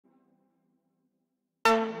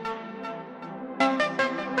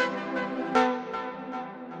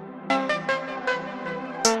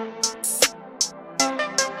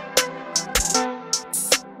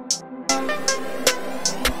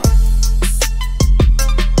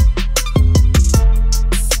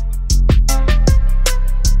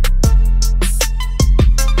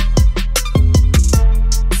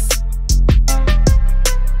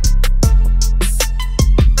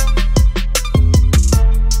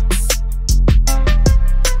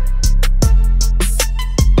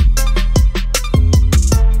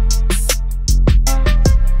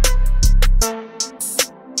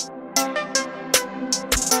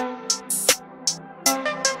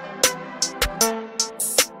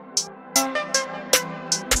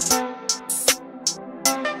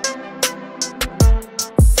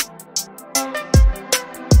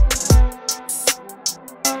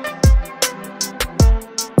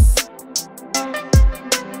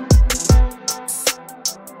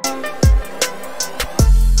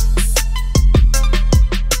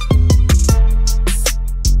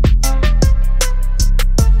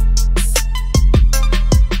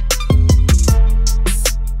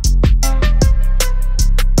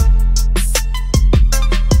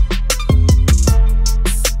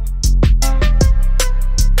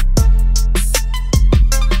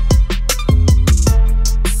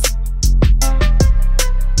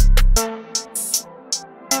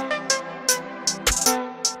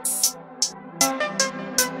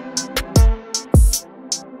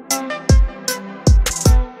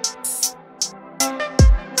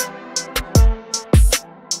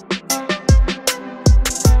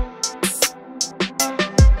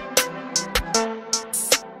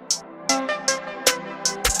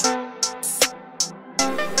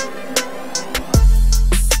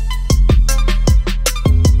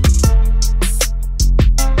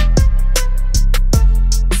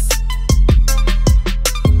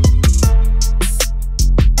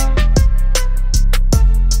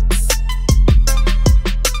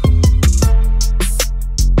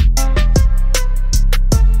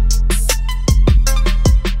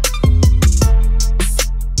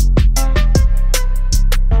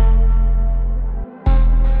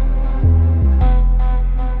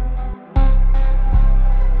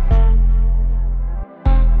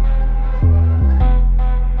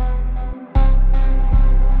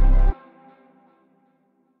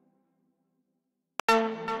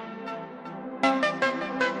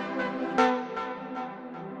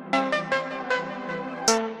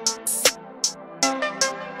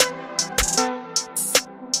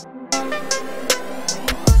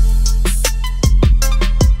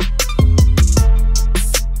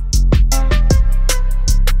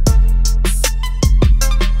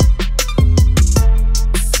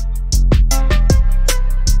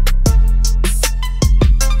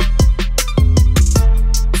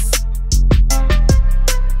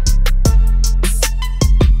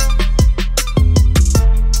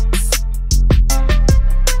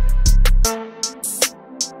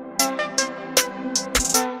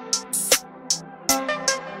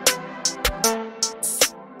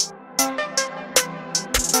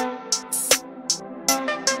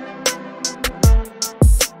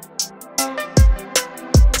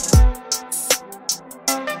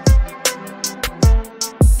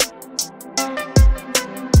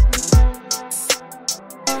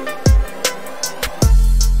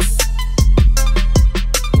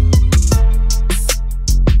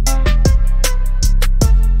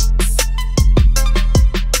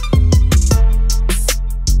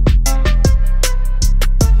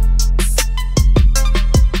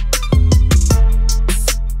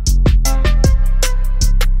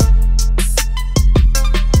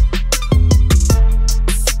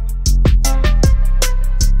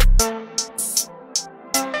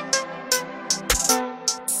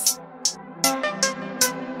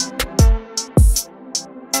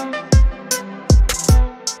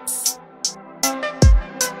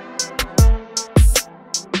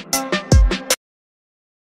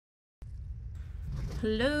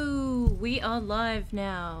Hello, we are live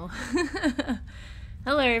now.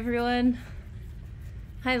 Hello everyone.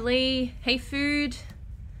 Hi Lee, hey Food,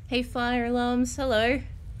 hey Fire Alarms, hello.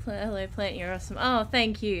 Hello Plant, you're awesome. Oh,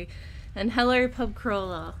 thank you. And hello Pub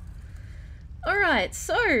Crawler. Alright,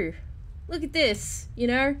 so, look at this. You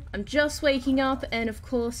know, I'm just waking up and of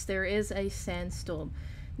course there is a sandstorm.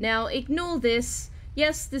 Now, ignore this.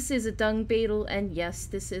 Yes, this is a dung beetle and yes,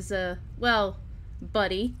 this is a, well,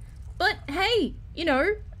 buddy. But hey, you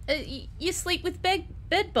know, you sleep with bed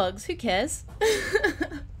bugs, who cares?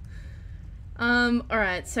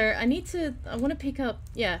 Alright, so I want to pick up,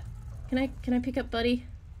 yeah. Can I pick up Buddy?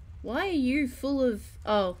 Why are you full of,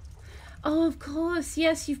 oh, of course,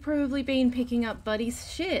 yes, you've probably been picking up Buddy's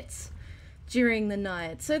shits during the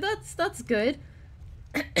night, so that's good.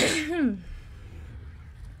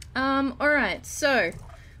 Alright, so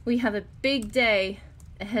we have a big day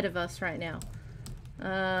ahead of us right now.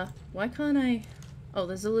 Why can't I? Oh,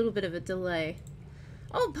 there's a little bit of a delay.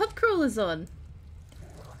 Oh, Pub Crawler's on.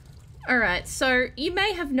 Alright, so you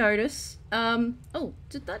may have noticed, oh,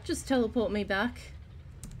 did that just teleport me back?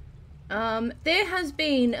 There has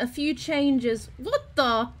been a few changes. What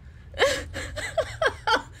the?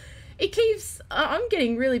 It keeps, I'm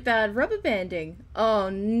getting really bad rubber banding. Oh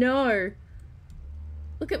no.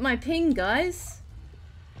 Look at my ping, guys.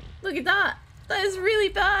 Look at that. That is really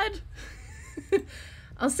bad.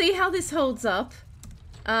 I'll see how this holds up.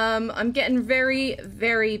 I'm getting very,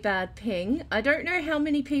 very bad ping. I don't know how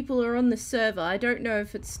many people are on the server. I don't know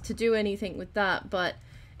if it's to do anything with that, but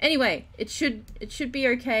anyway, it should be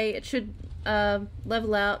okay. It should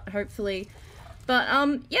level out, hopefully. But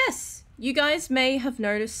yes, you guys may have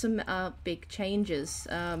noticed some big changes.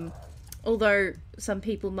 Although some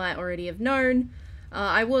people might already have known.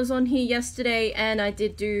 I was on here yesterday and I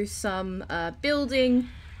did do some building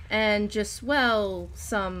and just, well,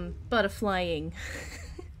 some butterflying.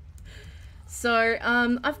 So,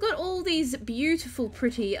 I've got all these beautiful,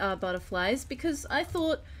 pretty butterflies because I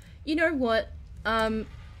thought, you know what,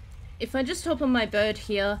 if I just hop on my bird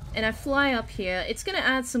here and I fly up here, it's going to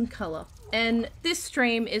add some color. And this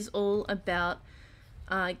stream is all about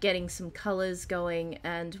getting some colors going.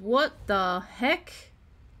 And what the heck?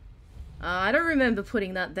 I don't remember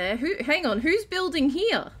putting that there. Hang on, who's building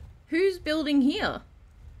here? Who's building here?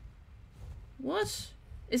 What?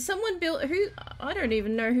 Is someone I don't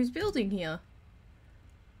even know who's building here.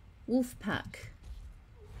 Wolfpack.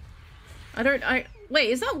 Wait,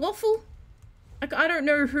 is that Waffle? I don't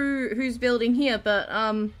know who's building here, but,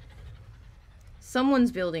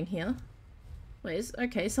 someone's building here. Wait,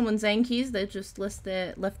 okay, someone's Ankies, they just left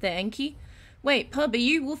their Anki. Wait, Pub, are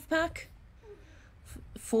you Wolfpack?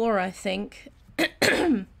 4, I think.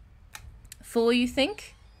 4, you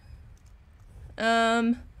think?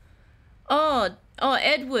 Oh,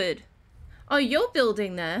 Edward. Oh, you're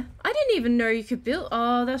building there. I didn't even know you could build.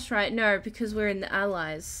 Oh, that's right. No, because we're in the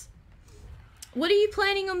Allies. What are you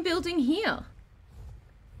planning on building here?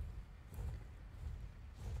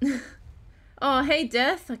 Oh, hey,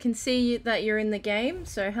 Death. I can see that you're in the game,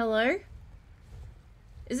 so hello.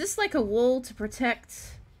 Is this like a wall to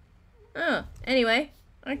protect? Oh, anyway.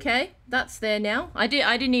 Okay, that's there now. I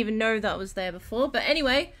didn't even know that was there before, but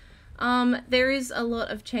anyway. There is a lot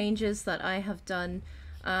of changes that I have done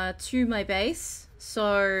to my base.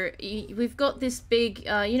 So we've got this big,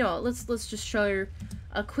 you know, let's just show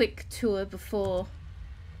a quick tour before,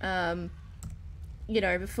 you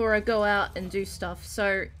know, before I go out and do stuff.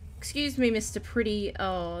 So, excuse me, Mr. Pretty.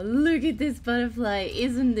 Oh, look at this butterfly.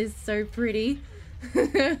 Isn't this so pretty?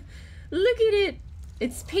 Look at it.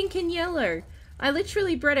 It's pink and yellow. I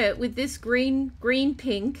literally bred it with this green,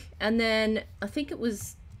 pink, and then I think it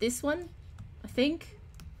was this one, I think,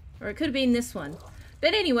 or it could have been this one.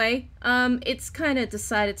 But anyway, it's kind of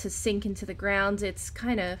decided to sink into the ground. It's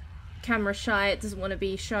kind of camera shy. It doesn't want to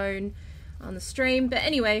be shown on the stream. But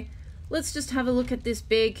anyway, let's just have a look at this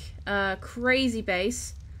big, crazy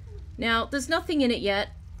base. Now, there's nothing in it yet,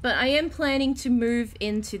 but I am planning to move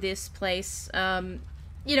into this place.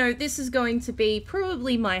 You know, this is going to be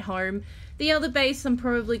probably my home. The other base I'm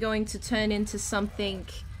probably going to turn into something.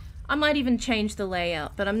 I might even change the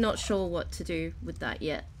layout, but I'm not sure what to do with that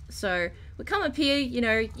yet. So we come up here, you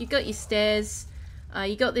know, you got your stairs,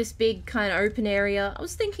 you got this big kind of open area. I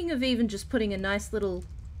was thinking of even just putting a nice little,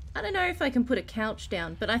 I don't know if I can put a couch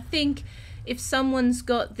down, but I think if someone's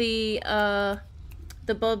got the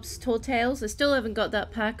Bob's Tortails, I still haven't got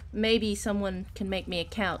that pack, maybe someone can make me a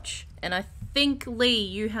couch. And I think, Lee,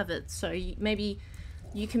 you have it, so maybe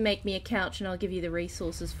you can make me a couch and I'll give you the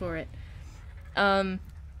resources for it.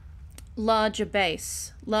 Larger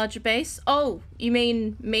base. Larger base? Oh, you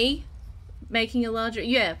mean me? making a larger...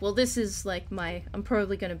 Yeah, well, this is like I'm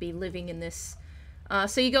probably going to be living in this.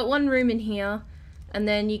 So you got one room in here, and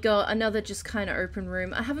then you got another just kind of open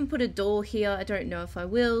room. I haven't put a door here. I don't know if I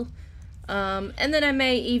will. And then I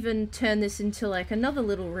may even turn this into like another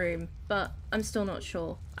little room, but I'm still not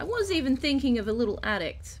sure. I was even thinking of a little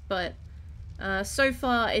attic, but so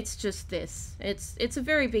far it's just this. It's a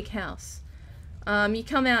very big house. You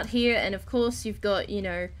come out here, and of course you've got, you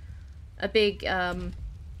know, a big,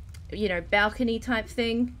 you know, balcony type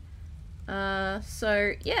thing.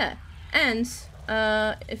 So yeah, and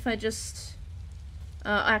if I just...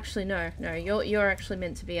 actually, no, you're actually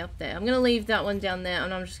meant to be up there. I'm gonna leave that one down there,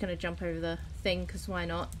 and I'm just gonna jump over the thing, because why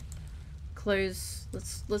not? Close,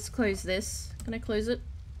 let's close this. Can I close it?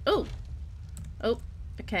 Oh! Oh,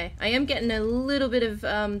 okay. I am getting a little bit of,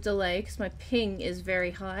 delay, because my ping is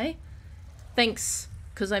very high. Thanks,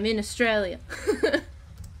 because I'm in Australia.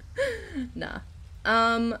 Nah.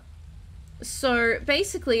 So,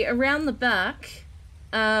 basically, around the back,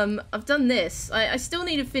 I've done this. I still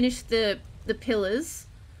need to finish the pillars,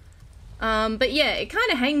 but yeah, it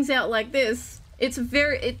kind of hangs out like this. It's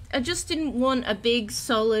I just didn't want a big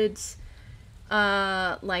solid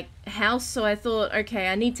like house, so I thought, okay,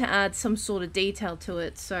 I need to add some sort of detail to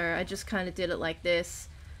it, so I just kind of did it like this.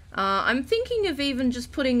 I'm thinking of even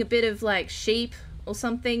just putting a bit of like sheep or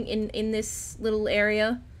something in this little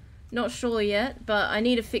area. Not sure yet, but I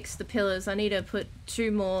need to fix the pillars. I need to put 2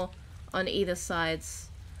 more on either sides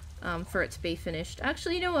for it to be finished.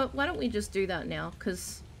 Actually, you know what? Why don't we just do that now?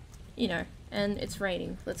 Because, you know, and it's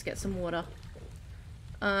raining. Let's get some water.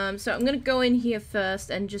 So I'm going to go in here first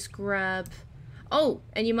and just grab... Oh,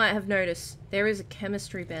 and you might have noticed, there is a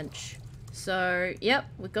chemistry bench. So, yep,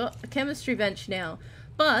 we've got a chemistry bench now.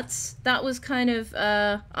 But that was kind of...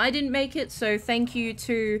 I didn't make it, so thank you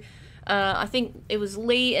to... I think it was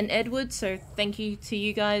Lee and Edward, so thank you to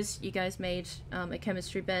you guys. You guys made a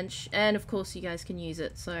chemistry bench, and of course you guys can use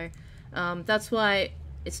it, so that's why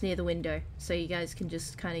it's near the window, so you guys can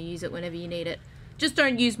just kind of use it whenever you need it. Just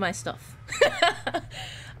don't use my stuff.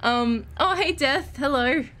 Oh, hey Death,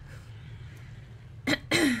 hello.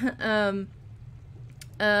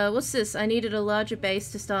 What's this? I needed a larger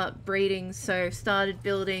base to start breeding, so started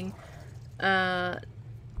building that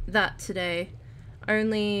today.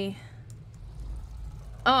 Only...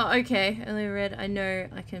 Oh, okay. Only red. I know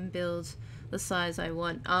I can build the size I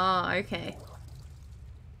want. Ah, okay.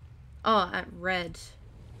 Oh, at red.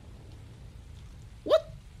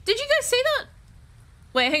 What? Did you guys see that?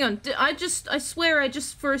 Wait, hang on. I swear I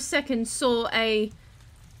just for a second saw a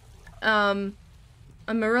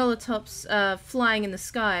Morellatops, flying in the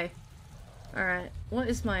sky. Alright. What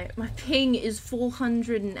is my ping is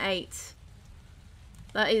 408.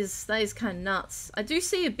 That is kind of nuts. I do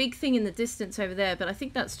see a big thing in the distance over there, but I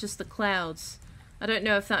think that's just the clouds. I don't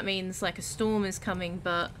know if that means like a storm is coming,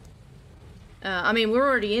 but I mean, we're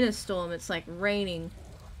already in a storm. It's like raining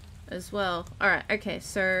as well. Alright, okay,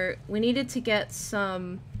 so we needed to get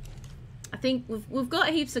some... I think we've got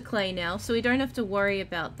heaps of clay now, so we don't have to worry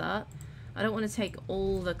about that. I don't want to take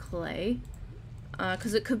all the clay,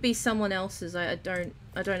 because it could be someone else's. I don't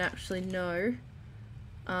actually know.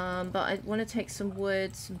 But I want to take some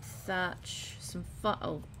wood, some thatch, some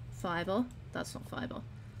fiber. That's not fiber.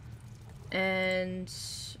 And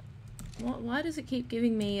why does it keep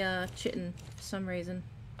giving me chitin for some reason?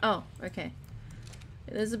 Oh, okay.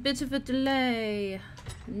 There's a bit of a delay.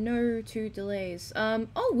 No 2 delays.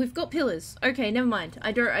 Oh, we've got pillars. Okay, never mind.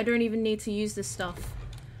 I don't even need to use this stuff,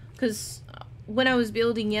 because when I was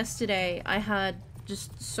building yesterday, I had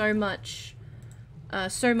just so much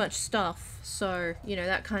stuff. So, you know,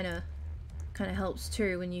 that kind of helps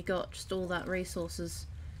too when you got just all that resources.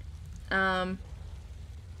 Alright,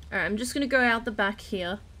 I'm just gonna go out the back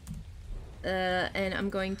here, and I'm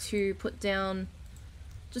going to put down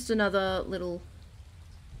just another little...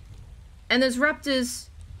 And there's raptors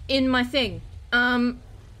in my thing. Oh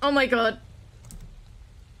my god.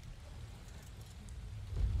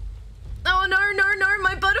 Oh no,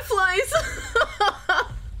 my butterflies!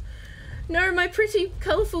 No, my pretty,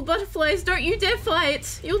 colourful butterflies, don't you dare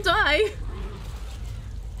fight! You'll die!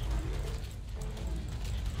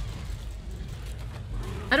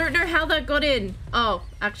 I don't know how that got in. Oh,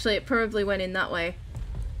 actually, it probably went in that way.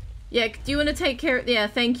 Yeah, do you want to take care of... Yeah,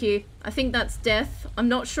 thank you. I think that's death. I'm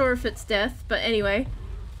not sure if it's death, but anyway.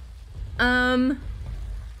 Yeah,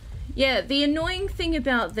 the annoying thing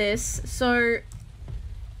about this, so...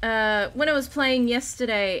 when I was playing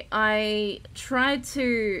yesterday, I tried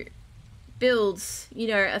to build, you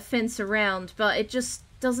know, a fence around, but it just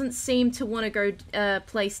doesn't seem to want to go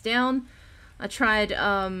place down. I tried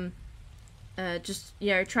just,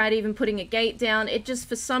 you know, tried even putting a gate down. It just,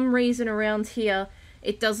 for some reason around here,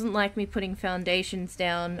 it doesn't like me putting foundations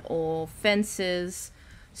down or fences.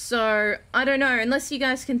 So, I don't know, unless you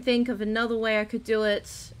guys can think of another way I could do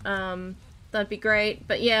it, that'd be great.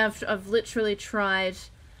 But yeah, I've literally tried.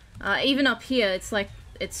 Even up here, it's like,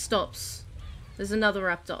 it stops. There's another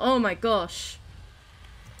raptor. Oh my gosh.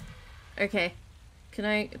 Okay. Can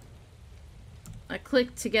I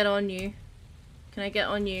clicked to get on you. Can I get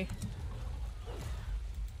on you?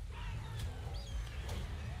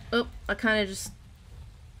 Oh, I kind of just...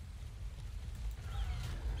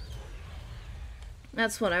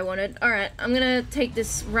 That's what I wanted. Alright, I'm gonna take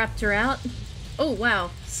this raptor out. Oh,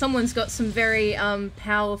 wow. Someone's got some very,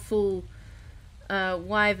 powerful,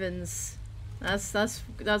 wyverns.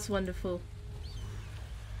 That's wonderful.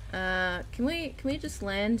 Can we just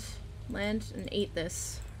land and eat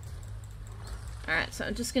this? Alright, so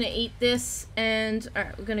I'm just gonna eat this, and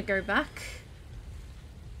alright, we're gonna go back.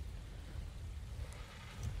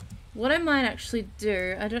 What I might actually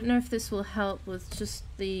do, I don't know if this will help with just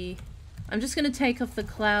the... I'm just gonna take off the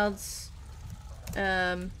clouds,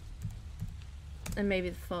 and maybe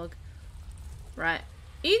the fog. Right.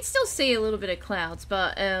 You can still see a little bit of clouds,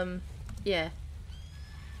 but, yeah.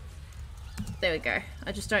 There we go.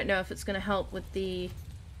 I just don't know if it's gonna help with the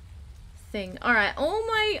thing. Alright,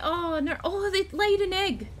 oh no, oh, it laid an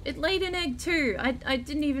egg! It laid an egg too! I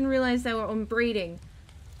didn't even realize they were on breeding.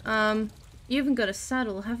 You haven't got a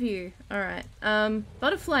saddle, have you? Alright,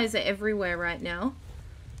 butterflies are everywhere right now.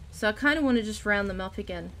 So I kind of want to just round them up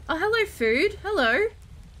again. Oh, hello, food! Hello!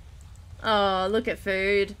 Oh, look at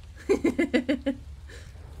food!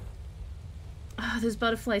 Oh, there's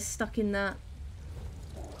butterflies stuck in that.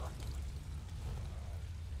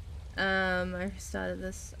 I restarted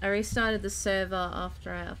this. I restarted the server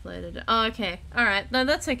after I uploaded it. Oh, okay. Alright. No,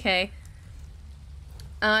 that's okay.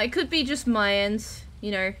 It could be just my end,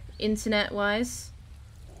 you know, internet-wise.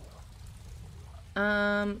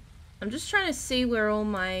 I'm just trying to see where all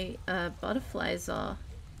my, butterflies are.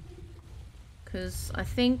 Because I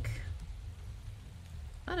think...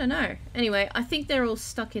 I don't know. Anyway, I think they're all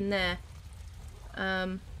stuck in there.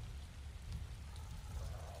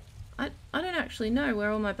 I don't actually know where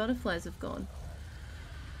all my butterflies have gone.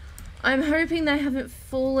 I'm hoping they haven't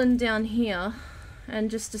fallen down here and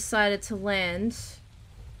just decided to land.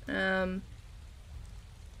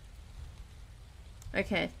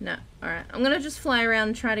 Okay, no. Alright, I'm gonna just fly around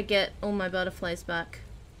and try to get all my butterflies back.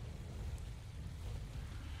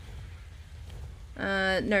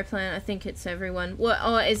 No plan. I think it's everyone. What?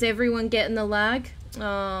 Oh, is everyone getting the lag?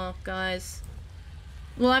 Oh, guys.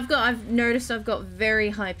 Well, I've noticed I've got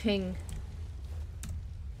very high ping.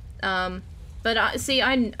 But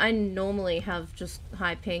I normally have just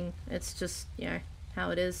high ping. It's just, you know,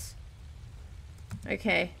 how it is.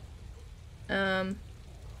 Okay. Yeah,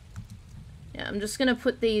 I'm just gonna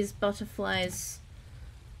put these butterflies,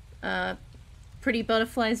 pretty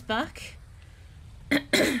butterflies back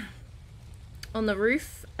on the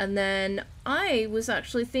roof, and then I was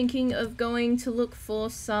actually thinking of going to look for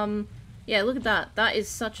some... Yeah, look at that. That is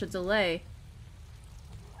such a delay.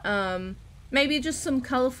 Maybe just some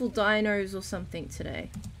colourful dinos or something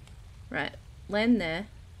today. Right, land there,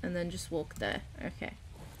 and then just walk there. Okay.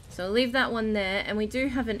 So I'll leave that one there, and we do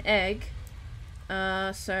have an egg.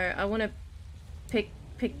 So I want to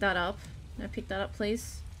pick that up. Can I pick that up,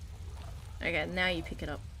 please? Okay, now you pick it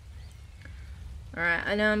up. Alright,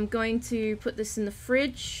 and I'm going to put this in the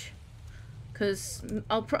fridge. Because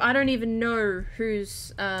I don't even know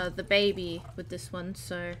who's the baby with this one,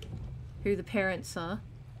 so who the parents are.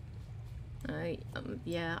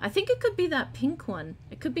 Yeah, I think it could be that pink one.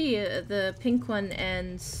 It could be the pink one,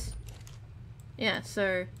 and yeah,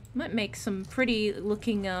 so might make some pretty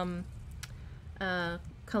looking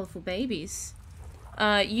colorful babies.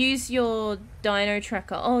 Use your dino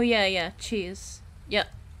tracker. Oh yeah, cheers. Yep.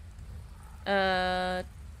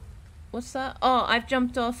 What's that? Oh, I've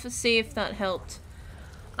jumped off to see if that helped.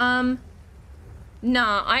 Nah,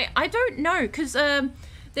 I don't know, because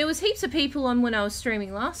there was heaps of people on when I was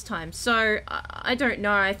streaming last time, so I don't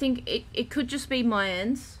know. I think it could just be my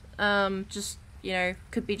end. Just, you know,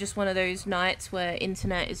 could be just one of those nights where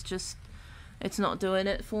internet is just, it's not doing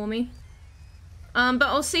it for me. But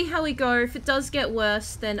I'll see how we go. If it does get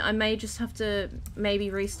worse, then I may just have to maybe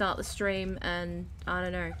restart the stream and, I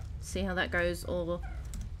don't know, see how that goes, or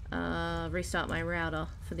restart my router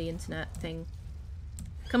for the internet thing.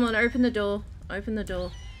 Come on, open the door. Open the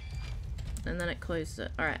door. And then it closed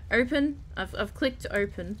it. Alright, open. I've clicked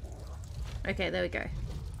open. Okay, there we go.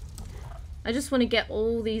 I just want to get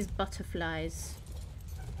all these butterflies.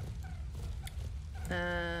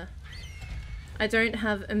 I I don't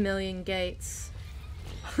have a million gates.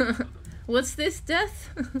 What's this, Death?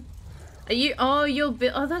 Are you? Oh,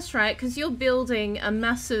 oh, that's right, because you're building a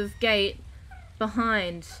massive gate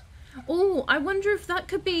behind. Oh, I wonder if that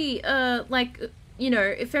could be, like, you know,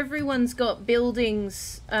 if everyone's got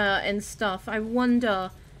buildings and stuff. I wonder,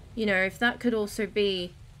 you know, if that could also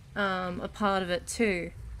be a part of it too.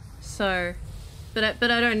 So, but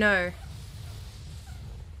I don't know.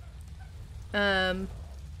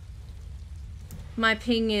 My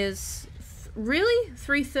ping is really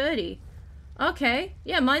 330. Okay,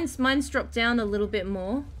 yeah, mine's dropped down a little bit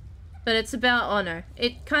more, but it's about, oh no,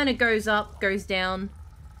 it kind of goes up, goes down,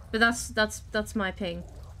 but that's my ping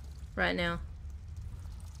right now.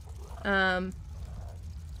 Yeah,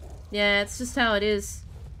 it's just how it is.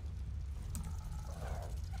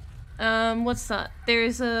 What's that?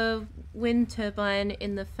 There's a wind turbine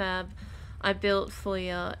in the fab I built for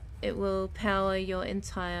you. It will power your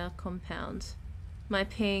entire compound. My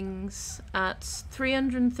ping's at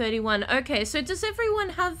 331. Okay, so does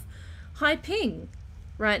everyone have high ping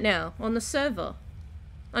right now on the server?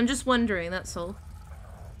 I'm just wondering, that's all.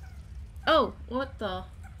 Oh, what the?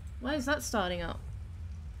 Why is that starting up?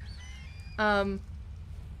 That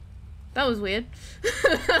was weird.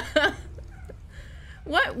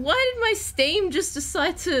 Why did my Steam just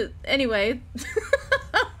decide to... Anyway.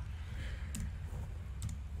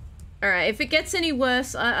 Alright, if it gets any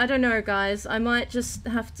worse, I don't know, guys. I might just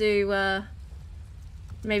have to,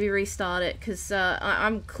 maybe restart it, because,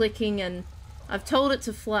 I'm clicking and I've told it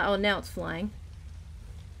to fly. Oh, now it's flying.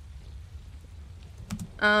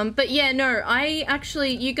 But yeah, no, I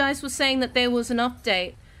actually... You guys were saying that there was an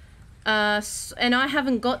update. And I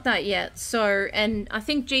haven't got that yet, so... And I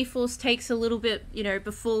think GeForce takes a little bit, you know,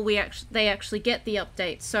 before they actually get the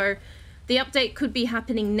update. So, the update could be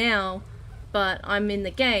happening now, but I'm in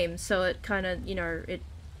the game, so it kind of, you know, it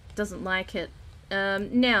doesn't like it.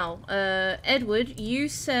 Now, Edward, you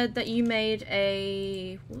said that you made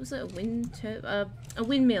a... What was it? A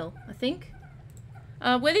windmill, I think?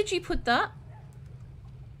 Where did you put that?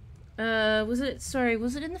 Was it... Sorry,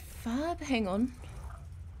 was it in the fab? Hang on.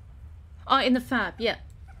 Oh, in the fab, yeah.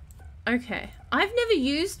 Okay. I've never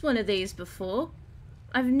used one of these before.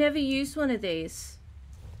 I've never used one of these.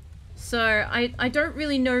 So, I don't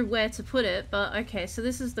really know where to put it, but okay, so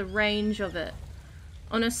this is the range of it.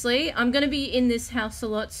 Honestly, I'm going to be in this house a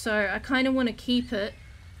lot, so I kind of want to keep it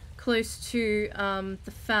close to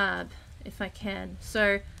the fab, if I can.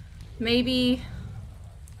 So, maybe...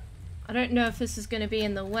 I don't know if this is going to be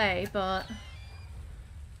in the way, but...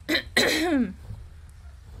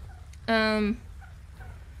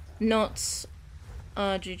 not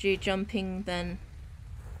RGG jumping then.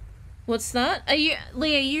 What's that? Are you,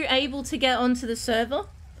 Lee, are you able to get onto the server?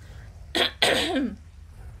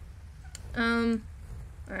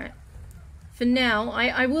 Alright. For now,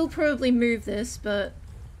 I will probably move this, but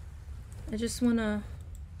I just wanna...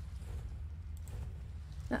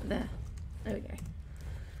 That there. There we go.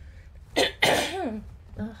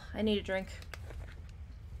 Ugh, I need a drink.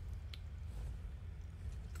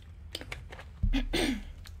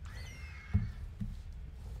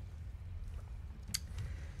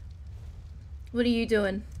 What are you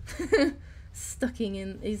doing?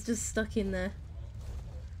 He's just stuck in there.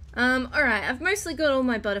 Alright, I've mostly got all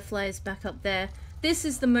my butterflies back up there. This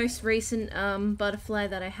is the most recent, butterfly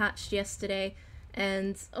that I hatched yesterday.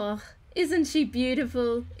 And, oh, isn't she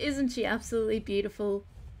beautiful? Isn't she absolutely beautiful?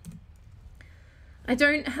 I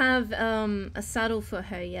don't have, a saddle for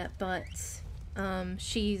her yet, but,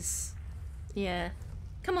 she's, yeah.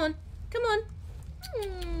 Come on, come on.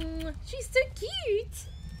 She's so cute.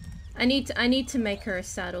 I need to make her a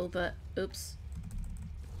saddle, but oops.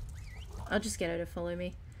 I'll just get her to follow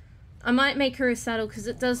me. I might make her a saddle because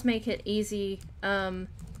it does make it easy, you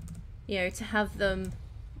know, to have them.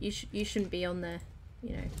 You shouldn't be on there,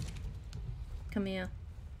 you know. Come here.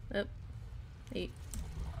 Oh. Hey.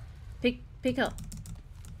 Pick up.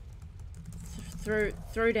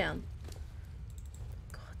 Throw down.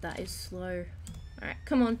 God, that is slow. Alright,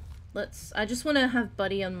 come on. I just want to have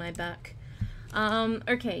Buddy on my back.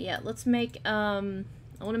 Okay, yeah, let's make, I want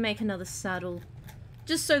to make another saddle.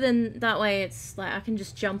 Just so then, that way it's like, I can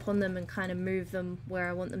just jump on them and kind of move them where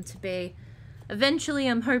I want them to be. Eventually,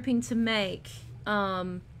 I'm hoping to make,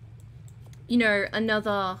 you know,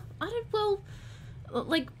 another,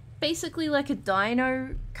 like, basically like a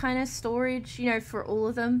dino kind of storage, you know, for all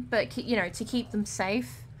of them. But, you know, to keep them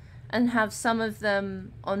safe and have some of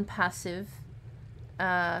them on passive.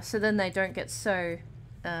 So then they don't get so...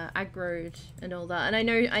 aggroed and all that, and I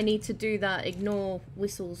know I need to do that. Ignore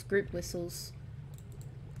whistles, group whistles.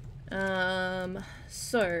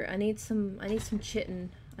 So I need some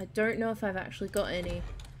chitin. I don't know if I've actually got any.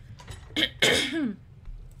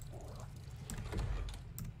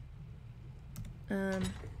 Oh,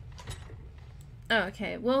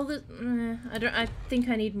 okay. Well, I think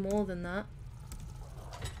I need more than that.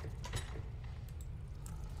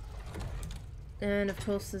 And of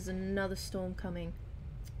course there's another storm coming.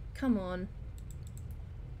 Come on.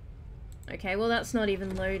 Okay, well that's not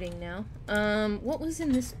even loading now. What was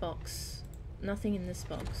in this box? Nothing in this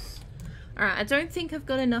box. Alright, I don't think I've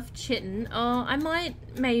got enough chitin. Oh, I might,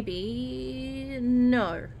 maybe...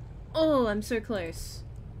 No. Oh, I'm so close.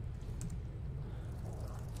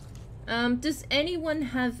 Does anyone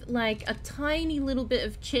have, like, a tiny little bit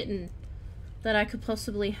of chitin that I could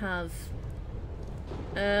possibly have?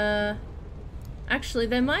 Actually,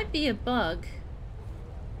 there might be a bug.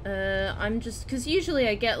 I'm just... Because usually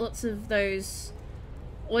I get lots of those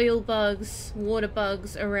oil bugs, water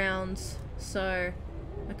bugs around, so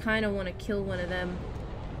I kind of want to kill one of them.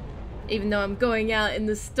 Even though I'm going out in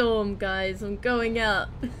the storm, guys. I'm going out.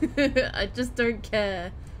 I just don't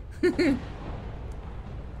care.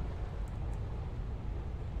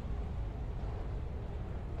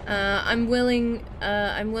 I'm willing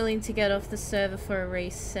to get off the server for a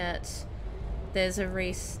reset. There's a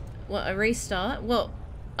restart? Well,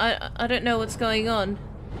 I don't know what's going on.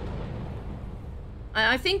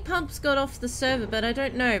 I think Pub's got off the server, but I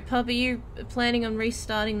don't know. Pub, are you planning on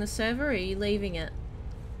restarting the server, or are you leaving it?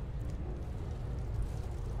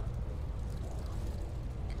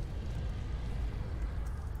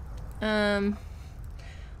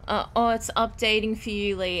 Oh, it's updating for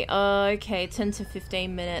you, Lee. Oh, okay, 10 to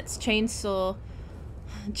 15 minutes. Chainsaw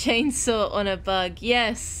on a bug.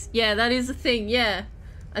 Yes, yeah, that is a thing. Yeah,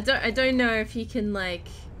 I don't know if you can, like,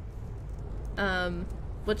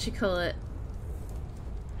 what you call it?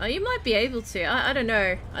 Oh, you might be able to. I don't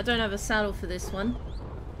know. I don't have a saddle for this one.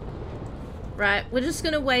 Right, we're just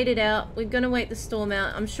gonna wait it out. We're gonna wait the storm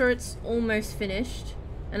out. I'm sure it's almost finished.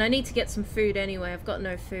 And I need to get some food anyway. I've got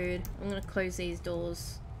no food. I'm gonna close these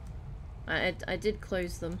doors. I did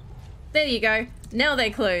close them. There you go. Now they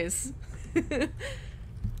close.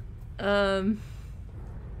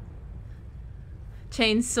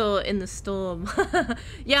 Chainsaw in the storm.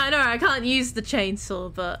 Yeah, I know. I can't use the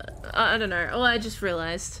chainsaw, but I don't know. Oh, I just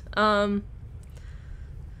realized. Yeah,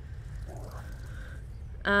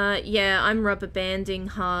 I'm rubber banding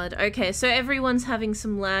hard. Okay, so everyone's having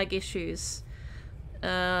some lag issues.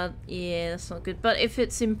 Yeah, that's not good. But if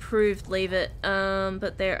it's improved, leave it.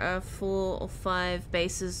 But there are 4 or 5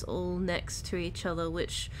 bases all next to each other,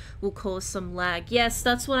 which will cause some lag. Yes,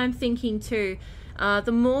 that's what I'm thinking too.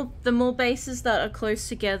 The more bases that are close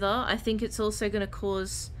together, I think it's also going to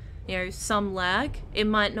cause, you know, some lag. It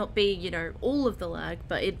might not be, you know, all of the lag,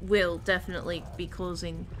 but it will definitely be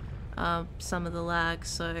causing some of the lag.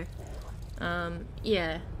 So,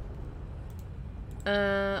 yeah.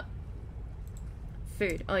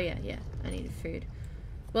 Food. Oh yeah, I needed food.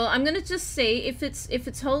 Well, I'm gonna just see if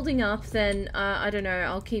it's holding up. Then I don't know.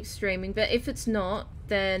 I'll keep streaming. But if it's not,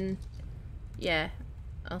 then yeah,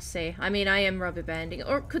 I'll see. I mean, I am rubber banding,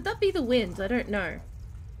 or could that be the wind? I don't know.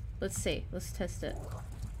 Let's see. Let's test it.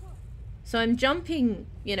 So I'm jumping,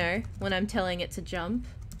 you know, when I'm telling it to jump.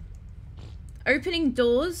 Opening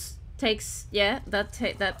doors takes, yeah, that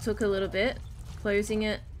took a little bit. Closing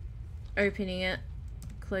it, opening it,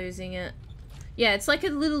 closing it. Yeah, it's like a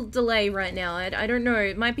little delay right now. I don't know.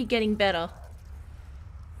 It might be getting better.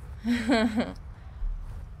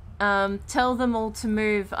 Tell them all to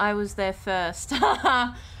move. I was there first.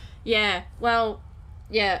 Yeah, well,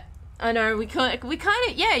 yeah. I know, we kind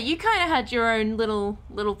of, yeah, you kind of had your own little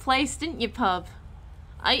place, didn't you, Pub?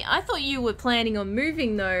 I thought you were planning on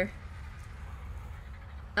moving, though.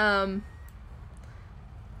 Hang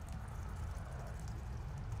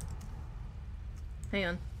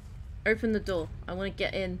on. Open the door. I want to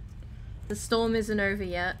get in. The storm isn't over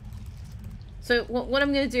yet. So what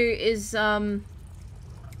I'm going to do is, when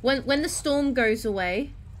the storm goes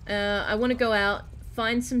away, I want to go out,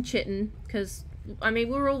 find some chitin, because, I mean,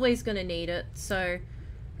 we're always going to need it, so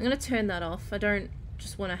I'm going to turn that off. I don't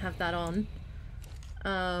just want to have that on.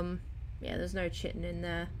 Yeah, there's no chitin in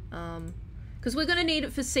there. Because we're going to need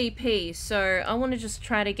it for CP, so I want to just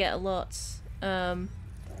try to get a lot. I've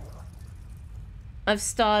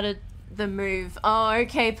started the move. Oh,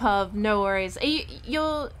 okay, Pub. No worries. Are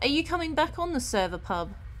you coming back on the server,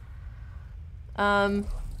 Pub?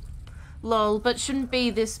 Lol, but shouldn't be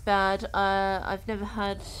this bad. I've never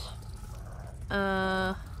had...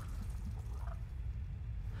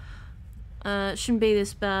 shouldn't be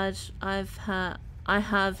this bad. I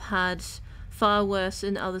have had far worse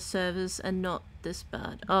in other servers and not this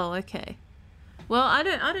bad. Oh, okay. Well, I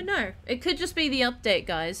don't know. It could just be the update,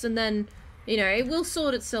 guys, and then, you know, it will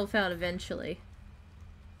sort itself out eventually.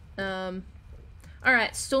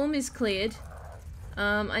 Alright, storm is cleared.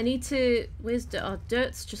 I need to... Where's dirt? Oh,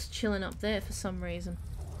 dirt's just chilling up there for some reason.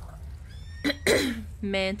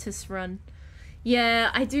 Mantis run. Yeah,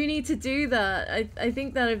 I do need to do that. I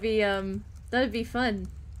think that'd be fun.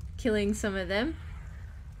 Killing some of them.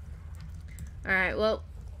 Alright, well,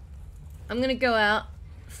 I'm gonna go out,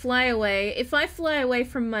 fly away. If I fly away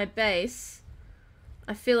from my base,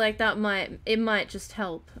 I feel like that might just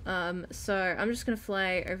help. So I'm just gonna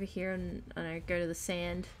fly over here and, I don't know, go to the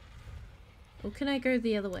sand. Or can I go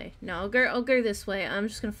the other way? No, I'll go this way. I'm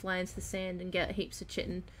just gonna fly into the sand and get heaps of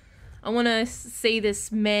chitin. I wanna see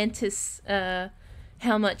this mantis,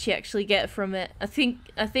 how much you actually get from it. I think,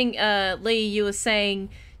 Lee, you were saying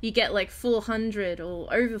you get like 400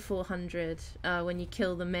 or over 400 when you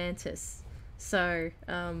kill the mantis. So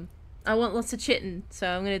I want lots of chitin, so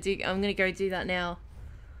I'm gonna go do that now.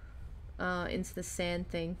 Into the sand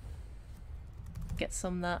thing. Get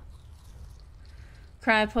some of that.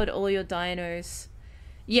 Cryopod all your dinos.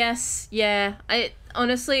 Yes, yeah.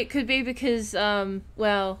 Honestly, it could be because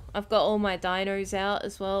well, I've got all my dinos out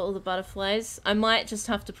as well, all the butterflies. I might just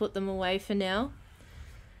have to put them away for now.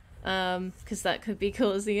 Because that could be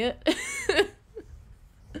causing it.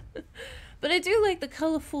 But I do like the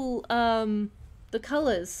colourful, the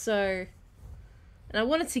colours, so... And I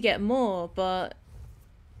wanted to get more, but...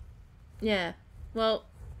 Yeah, well...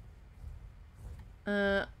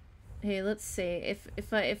 Here, let's see.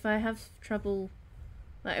 If I have trouble...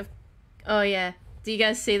 Like, oh yeah. Do you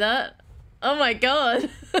guys see that? Oh my god!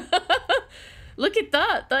 Look at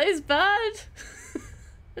that! That is bad!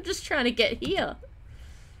 I'm just trying to get here.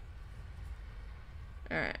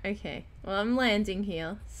 Alright, okay. Well, I'm landing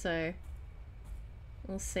here, so...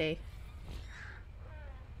 We'll see.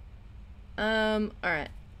 Alright.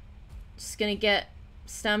 Just gonna get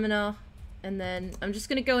stamina, and then I'm just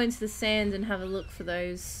gonna go into the sand and have a look for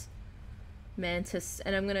those mantis,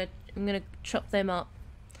 and I'm gonna chop them up.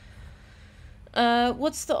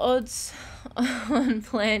 What's the odds on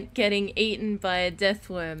plant getting eaten by a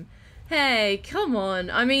deathworm? Hey, come on.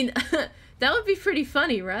 I mean, that would be pretty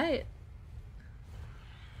funny, right?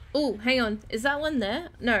 Oh, hang on. Is that one there?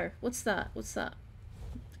 No. What's that? What's that?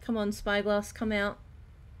 Come on, Spyglass, come out.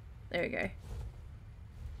 There we go.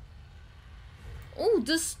 Oh,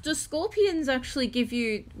 does scorpions actually give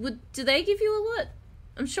you... Do they give you a lot?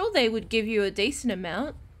 I'm sure they would give you a decent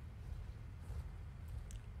amount.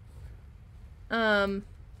 I'm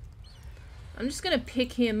just gonna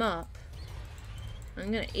pick him up.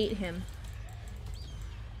 I'm gonna eat him.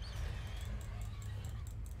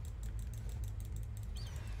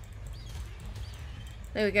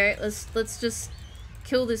 There we go. Let's just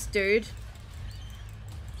kill this dude.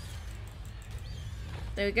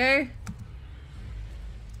 There we go.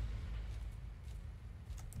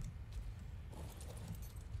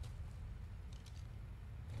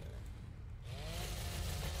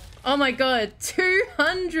 Oh my god,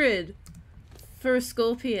 200 for a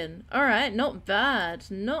scorpion. Alright, not bad.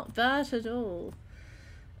 Not bad at all.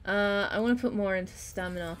 I want to put more into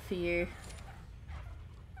stamina for you.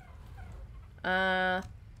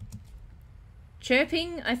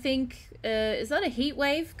 Chirping, I think, is that a heat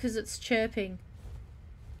wave? Because it's chirping.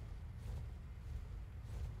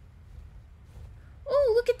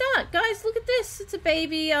 Oh, look at that! Guys, look at this! It's a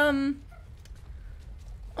baby, oh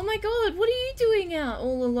my god, what are you doing out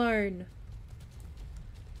all alone?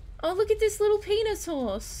 Oh, look at this little penis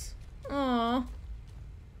horse. Aww.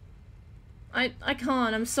 I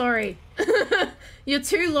can't, I'm sorry. You're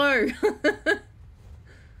too low.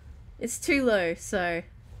 It's too low, so...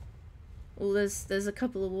 Well, there's a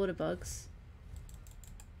couple of water bugs.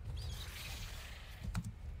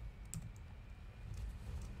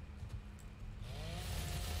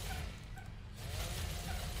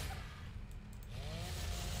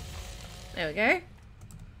 There we go.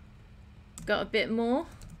 Got a bit more.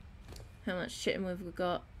 How much chitin have we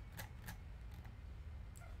got?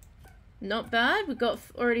 Not bad. We got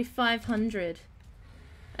already 500.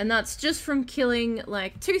 And that's just from killing,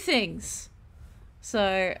 like, 2 things.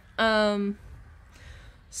 So,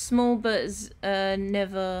 small but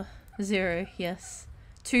never zero, yes.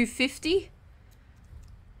 250.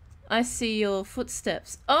 I see your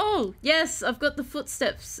footsteps. Oh, yes, I've got the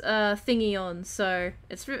footsteps thingy on, so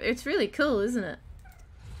it's really cool, isn't it?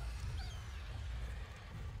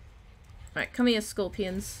 Right, come here,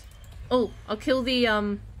 scorpions. Oh, I'll kill the,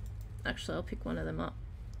 actually, I'll pick one of them up.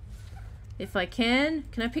 If I can.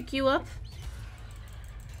 Can I pick you up?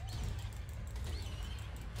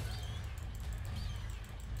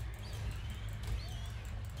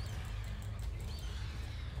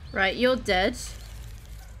 Right, you're dead.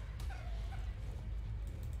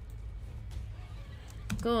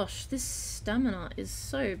 Gosh, this stamina is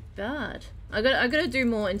so bad. I gotta do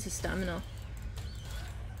more into stamina.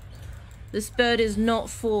 This bird is not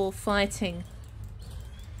for fighting.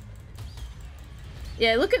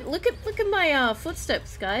 Yeah, look at my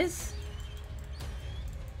footsteps, guys.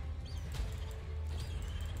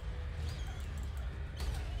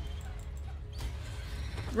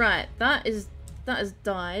 Right, that has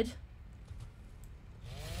died.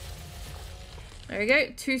 There we go,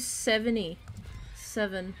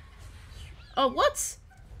 277. Oh, what?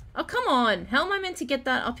 Oh, come on. How am I meant to get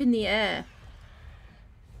that up in the air?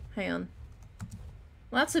 Hang on.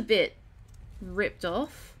 Well, that's a bit ripped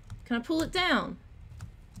off. Can I pull it down?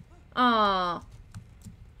 Ah.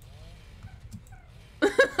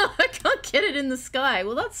 I can't get it in the sky.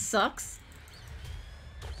 Well, that sucks.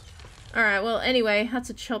 Alright, well, anyway, had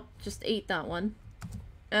to just eat that one.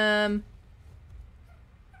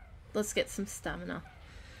 Let's get some stamina.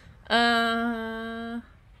 I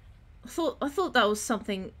thought that was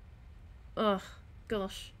something. Ugh,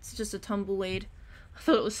 gosh, it's just a tumbleweed. I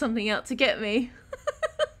thought it was something out to get me.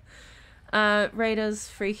 Raiders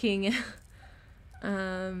freaking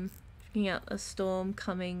out a storm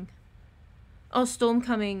coming. Oh, storm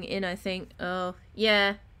coming in, I think. Oh,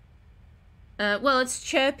 yeah. Well, it's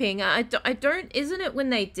chirping. I don't... Isn't it when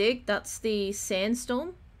they dig? That's the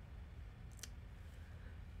sandstorm?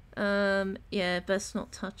 Yeah, best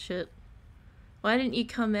not touch it. Why didn't you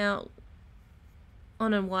come out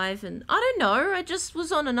on a wyvern? I don't know. I just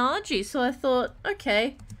was on an Argy, so I thought,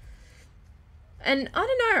 okay. And I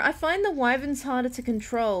don't know. I find the wyverns harder to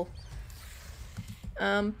control.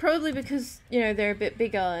 Probably because, you know, they're a bit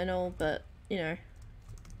bigger and all, but, you know.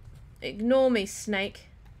 Ignore me, snake.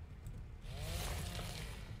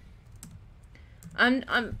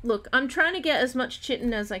 Look, I'm trying to get as much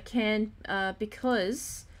chitin as I can,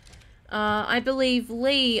 because I believe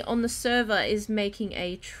Lee on the server is making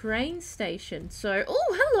a train station. So,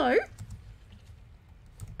 oh, hello.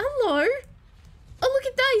 Hello. Oh, look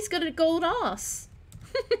at that. He's got a gold ass.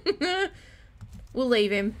 We'll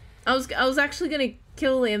leave him. I was actually going to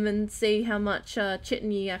kill him and see how much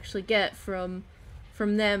chitin you actually get from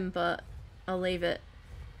them, but I'll leave it.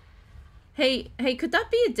 Hey, could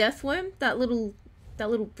that be a death worm? That little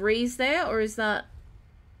breeze there, or is that...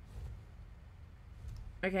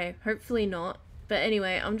 Okay, hopefully not. But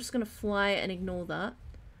anyway, I'm just gonna fly and ignore that.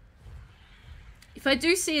 If I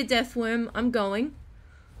do see a death worm, I'm going.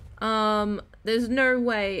 There's no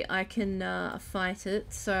way I can fight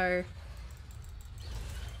it, so...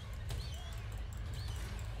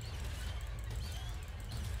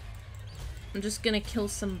 I'm just gonna kill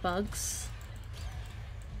some bugs.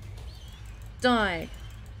 Die.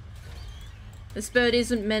 This bird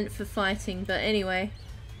isn't meant for fighting, but anyway.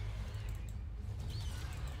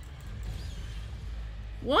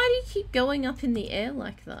 Why do you keep going up in the air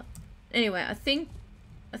like that? Anyway, I think...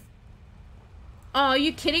 Oh, are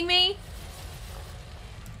you kidding me?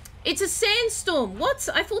 It's a sandstorm! What?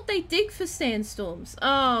 I thought they dig for sandstorms.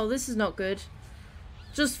 Oh, this is not good.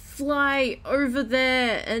 Just fly over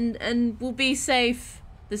there and we'll be safe.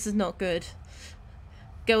 This is not good.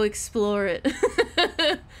 Go explore it.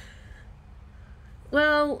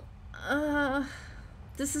 Well,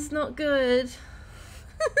 this is not good.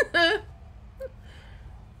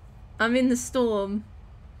 I'm in the storm.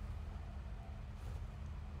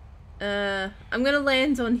 I'm gonna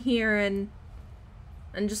land on here and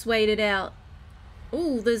just wait it out.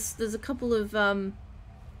 Ooh, there's a couple of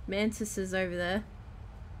mantises over there.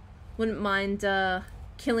 Wouldn't mind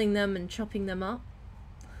killing them and chopping them up.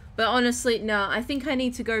 But honestly, no, I think I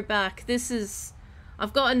need to go back. This is...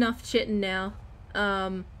 I've got enough chitin now.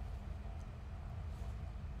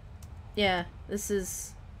 Yeah, this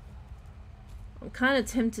is... I'm kind of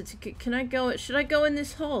tempted to... Can I go... Should I go in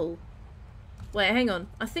this hole? Wait, hang on.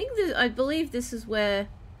 I believe this is where...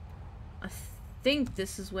 I think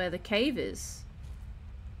this is where the cave is.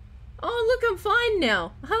 Oh, look, I'm fine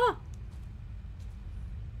now. Ha!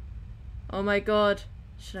 Oh my god.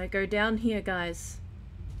 Should I go down here, guys?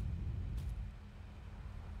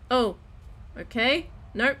 Oh. Okay.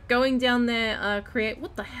 Nope. Going down there, create...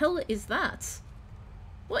 What the hell is that?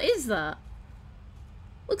 What is that?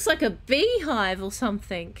 Looks like a beehive or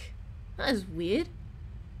something. That is weird.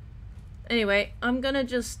 Anyway, I'm gonna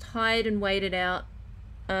just hide and wait it out.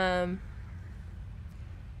 You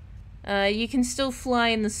can still fly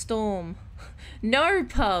in the storm. No,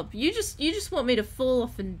 pub. You just want me to fall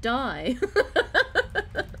off and die.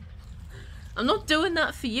 I'm not doing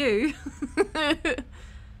that for you.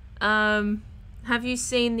 Have you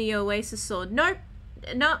seen the Oasis sword? Nope.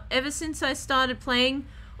 No, ever since I started playing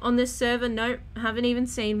on this server? Nope, haven't even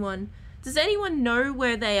seen one. Does anyone know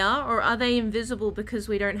where they are, or are they invisible because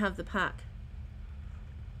we don't have the pack?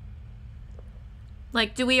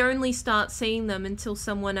 Like, do we only start seeing them until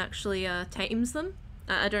someone actually tames them?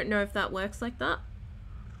 I don't know if that works like that.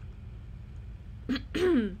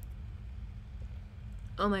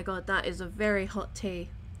 Oh my god, that is a very hot tea.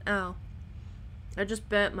 Ow. I just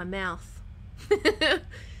burnt my mouth.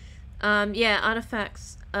 Yeah,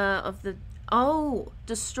 artifacts of the... Oh,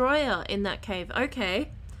 destroyer in that cave. Okay.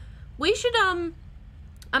 We should, I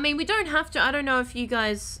mean, we don't have to... I don't know if you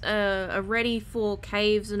guys are ready for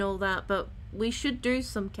caves and all that, but we should do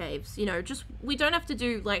some caves. You know, just... We don't have to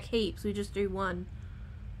do, like, heaps. We just do one.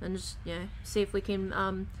 And just, yeah, see if we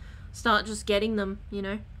can, start just getting them, you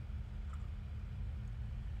know?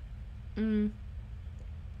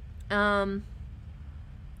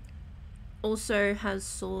 Also has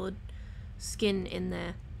sword skin in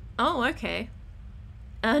there. Oh, okay.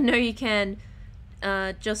 No, you can.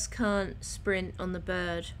 Just can't sprint on the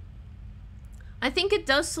bird. I think it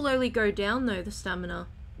does slowly go down, though, the stamina.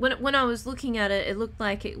 When I was looking at it, it looked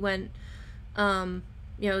like it went, you know,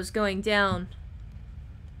 it was going down.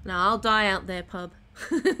 No, I'll die out there, pub.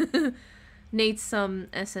 Need some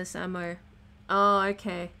SS ammo. Oh,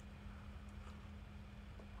 okay.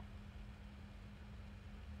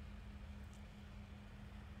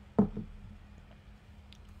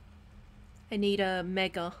 I need a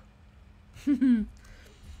mega.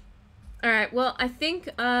 Alright, well, I think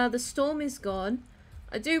the storm is gone.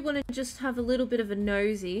 I do want to just have a little bit of a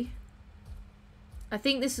nosy. I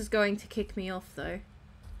think this is going to kick me off, though.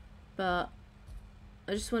 But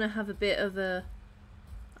I just want to have a bit of a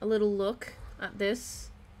little look at this.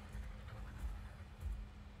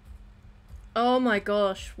 Oh my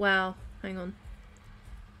gosh, wow. Hang on.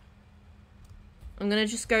 I'm gonna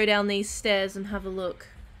just go down these stairs and have a look.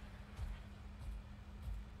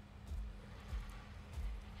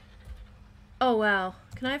 Oh wow.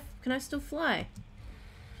 Can I still fly?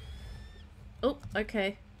 Oh,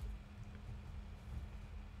 okay.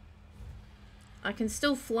 I can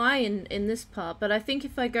still fly in this part, but I think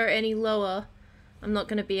if I go any lower, I'm not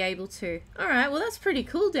going to be able to. Alright, well that's pretty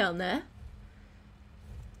cool down there.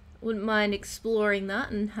 Wouldn't mind exploring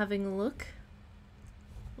that and having a look.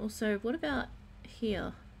 Also, what about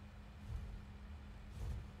here?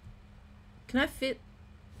 Can I fit?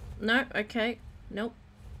 No, okay. Nope.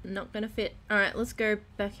 Not gonna fit. Alright, let's go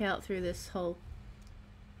back out through this hole.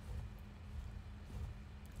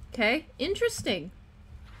 Okay, interesting.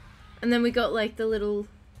 And then we got like the little,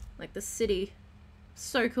 like the city.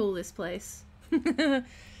 So cool, this place.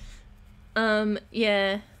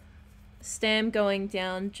 Yeah. Stam going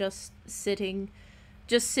down, just sitting.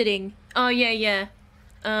 Oh yeah.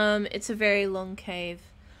 It's a very long cave.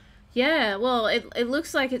 Yeah, well, it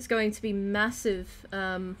looks like it's going to be massive,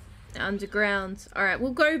 underground. Alright,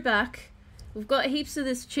 we'll go back. We've got heaps of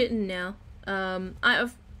this chitin now. I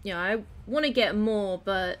want to get more,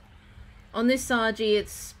 but on this RG,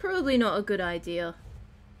 it's probably not a good idea.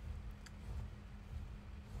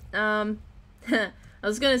 I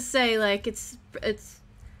was gonna say, like, it's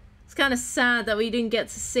kind of sad that we didn't get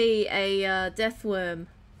to see a death worm,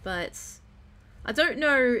 but I don't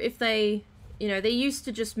know if they, you know, they used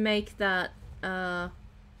to just make that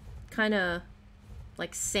kind of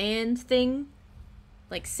like sand thing,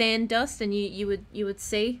 like sand dust, and you would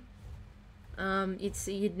see.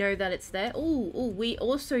 You'd know that it's there. Oh, we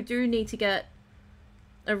also do need to get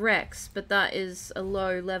a Rex, but that is a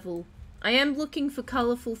low level. I am looking for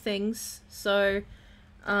colorful things, so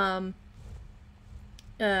on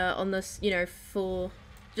this, you know, for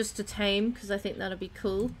just to tame, because I think that'll be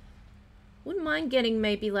cool. Wouldn't mind getting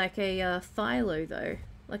maybe like a philo though,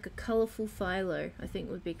 like a colorful philo. I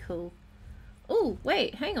think would be cool. Oh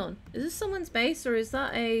wait, hang on. Is this someone's base, or is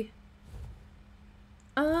that a?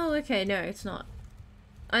 Oh, okay, no, it's not.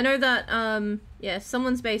 I know that, yeah,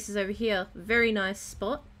 someone's base is over here. Very nice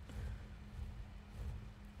spot.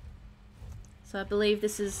 So I believe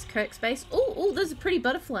this is Kirk's base. Oh, there's a pretty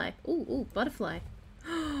butterfly. Oh, butterfly.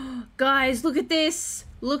 Guys, look at this.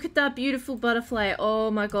 Look at that beautiful butterfly.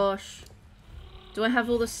 Oh my gosh. Do I have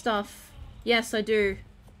all the stuff? Yes, I do.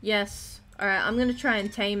 Yes. Alright, I'm gonna try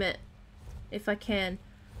and tame it. If I can.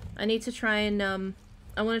 I need to try and,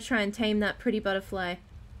 I want to try and tame that pretty butterfly.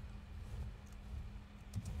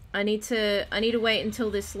 I need to wait until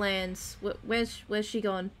this lands. Where's she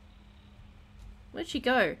gone? Where'd she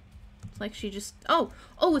go? It's like she just... Oh,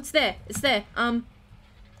 it's there. It's there.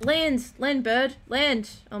 Land, bird. Land.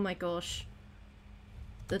 Oh my gosh.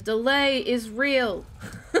 The delay is real.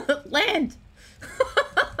 Land.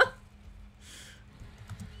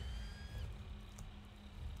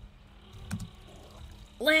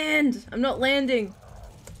 Land! I'm not landing.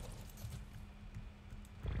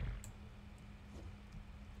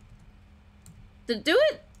 Did it do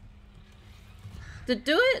it? Did it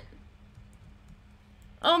do it?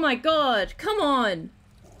 Oh my god, come on!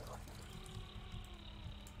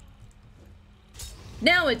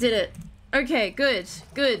 Now it did it! Okay, good,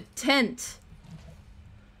 good. Tent.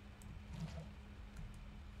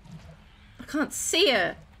 I can't see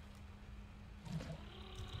her.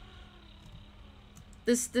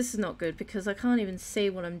 This is not good because I can't even see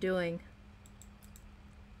what I'm doing.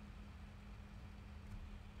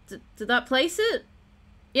 Did that place it?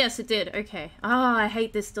 Yes, it did. Okay. Ah, I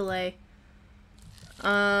hate this delay.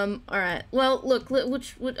 Alright. Well, look,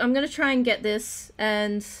 I'm gonna try and get this,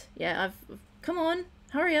 and yeah, come on,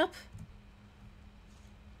 hurry up.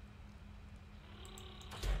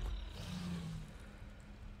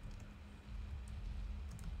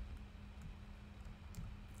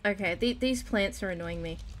 Okay, these plants are annoying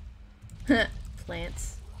me.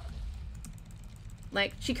 Plants.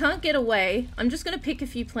 Like, she can't get away. I'm just gonna pick a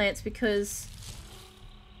few plants because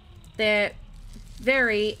they're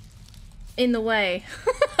very in the way.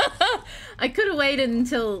 I could have waited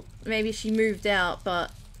until maybe she moved out,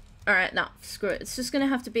 but alright, nah, screw it. It's just gonna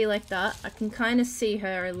have to be like that. I can kind of see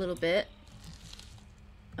her a little bit.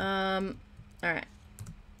 Alright.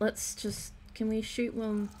 Let's just... Can we shoot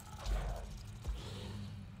one?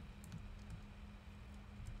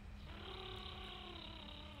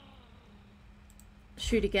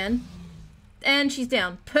 Shoot again. And she's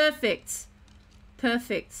down. Perfect.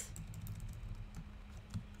 Perfect.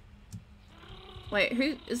 Wait,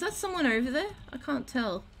 who... Is that someone over there? I can't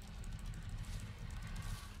tell.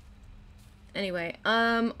 Anyway,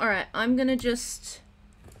 alright. I'm gonna just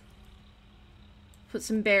put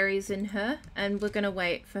some berries in her, and we're gonna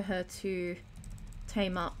wait for her to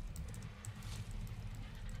tame up.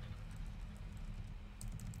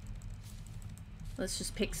 Let's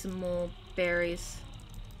just pick some more berries.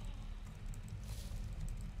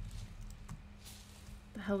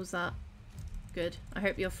 The hell was that? Good. I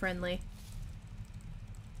hope you're friendly.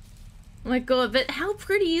 Oh my god, but how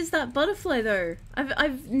pretty is that butterfly though?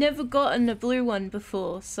 I've never gotten a blue one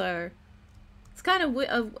before, so it's kind of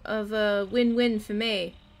a win-win for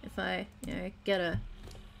me if I, you know, get her.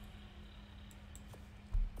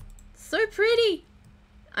 So pretty!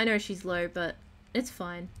 I know she's low, but it's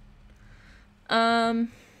fine.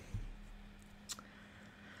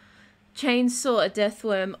 Chainsaw a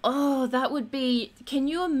deathworm. Oh, that would be... Can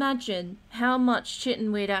you imagine how much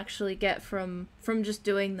chitin we'd actually get from just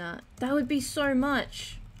doing that? That would be so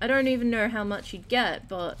much. I don't even know how much you'd get,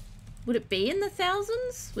 but would it be in the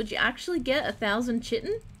thousands? Would you actually get 1,000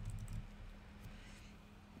 chitin?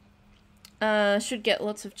 Should get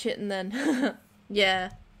lots of chitin then.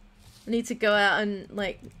 Yeah. I need to go out and,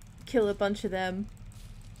 like, kill a bunch of them.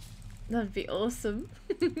 That'd be awesome.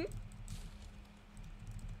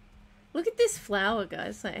 Look at this flower,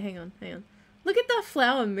 guys. Like, hang on, hang on. Look at that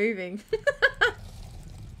flower moving.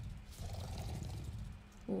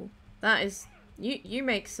 Oh, that is... You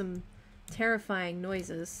make some terrifying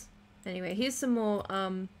noises. Anyway, here's some more,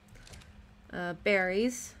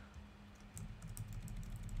 berries.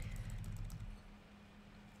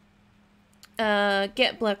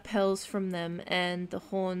 Get black pearls from them and the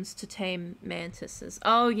horns to tame mantises.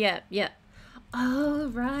 Oh, yeah, yeah. Oh,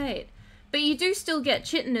 right. But you do still get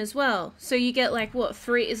chitin as well. So you get, like, what,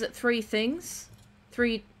 is it 3 things?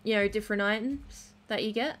 3, you know, different items that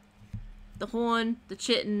you get? The horn, the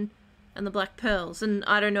chitin, and the black pearls. And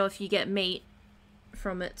I don't know if you get meat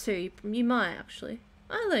from it too. You might, actually.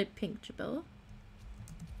 I like pink Jabella.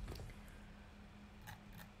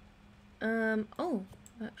 Oh,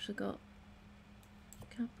 I actually got...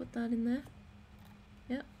 Can I put that in there?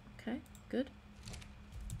 Yep, okay, good.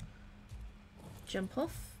 Jump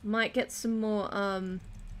off. Might get some more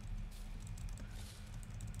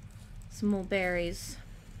berries.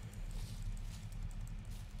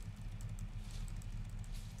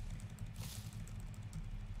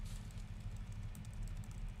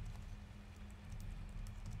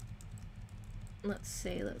 Let's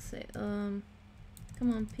see, let's see. Come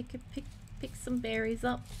on, pick some berries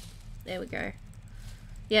up. There we go.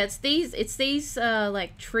 Yeah, it's these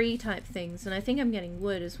like tree type things, and I think I'm getting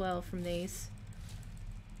wood as well from these.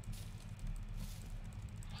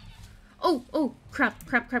 Oh, crap.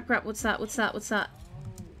 What's that?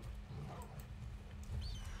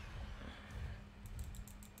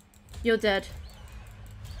 You're dead.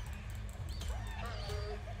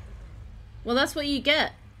 Well, that's what you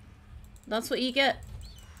get. That's what you get.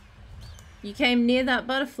 You came near that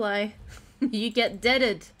butterfly. You get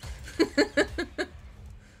deaded.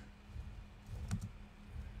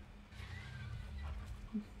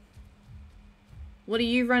 What are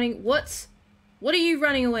you running? What are you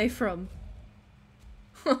running away from?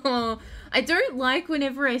 I don't like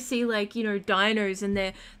whenever I see, like, you know, dinos and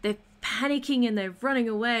they're panicking and they're running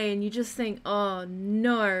away and you just think, oh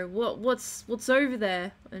no, what's over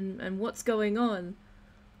there and what's going on?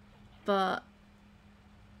 But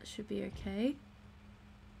it should be okay.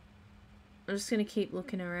 I'm just gonna keep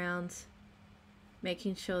looking around,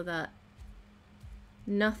 making sure that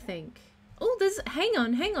nothing. Oh, hang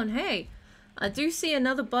on, hey. I do see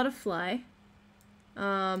another butterfly.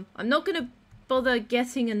 I'm not gonna bother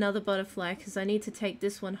getting another butterfly because I need to take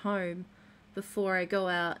this one home before I go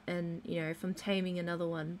out and, you know, if I'm taming another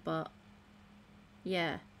one, but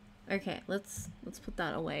yeah. Okay, let's put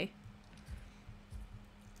that away.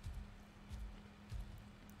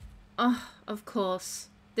 Oh, of course.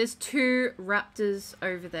 There's 2 raptors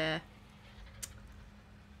over there.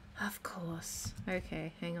 Of course.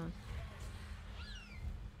 Okay, hang on.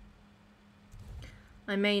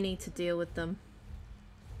 I may need to deal with them.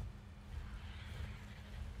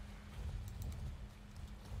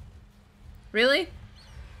 Really?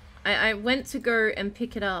 I went to go and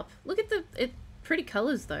pick it up. Look at the pretty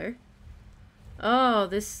colors though. Oh,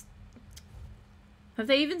 this... Have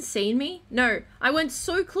they even seen me? No, I went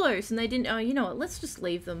so close and they didn't... Oh, you know what? Let's just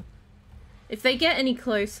leave them. If they get any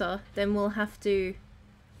closer, then we'll have to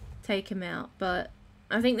take them out. But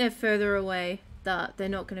I think they're further away that they're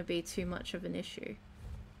not going to be too much of an issue.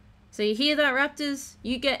 So you hear that, raptors?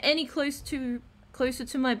 You get any closer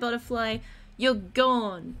to my butterfly, you're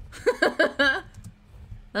gone.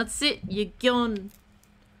 That's it, you're gone.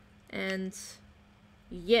 And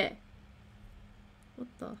yeah. What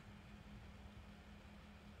the?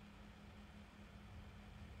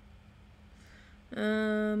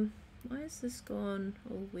 Why is this gone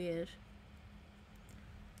all weird?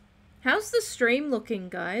 How's the stream looking,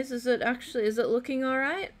 guys? Is it looking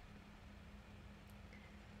alright?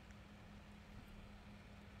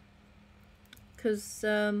 Cause,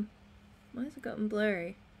 why has it gotten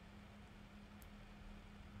blurry?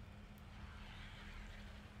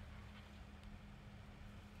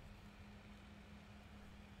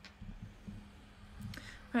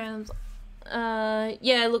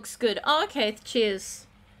 Yeah, it looks good. Oh, okay, cheers.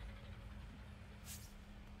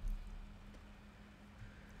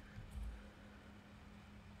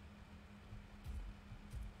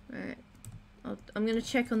 Alright. I'm gonna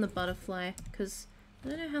check on the butterfly, because I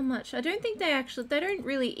don't know how much. I don't think they don't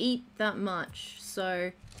really eat that much,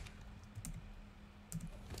 so...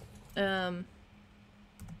 don't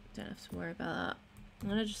have to worry about that. I'm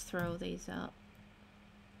gonna just throw all these out.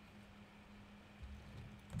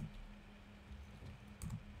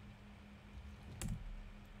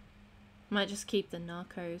 Might just keep the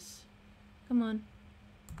narcos. Come on.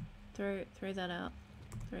 Throw that out.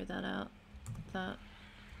 Throw that out. That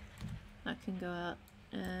can go out.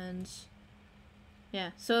 And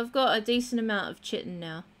yeah, so I've got a decent amount of chitin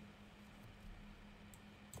now.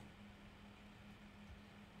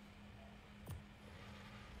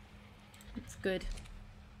 It's good.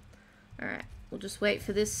 Alright, we'll just wait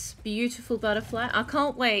for this beautiful butterfly. I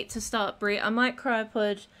can't wait to start breeding. I might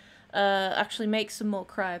cryopod, actually make some more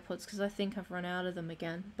cryopods because I think I've run out of them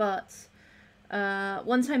again. But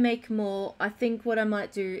once I make more, I think what I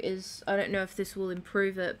might do is, I don't know if this will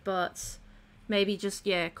improve it, but maybe just,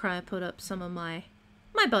 yeah, cryopod up some of my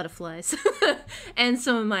butterflies and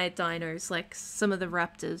some of my dinos, like some of the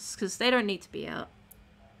raptors, because they don't need to be out.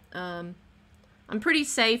 I'm pretty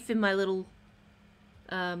safe in my little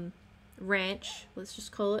ranch. Let's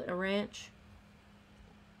just call it a ranch.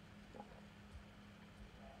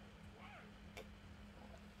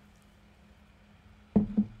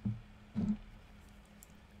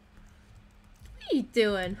 What are you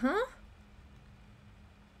doing, huh?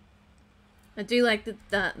 I do like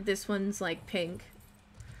that this one's like pink.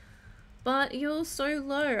 But you're so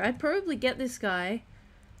low. I'd probably get this guy.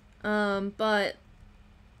 But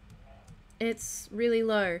it's really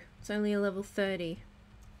low. It's only a level 30.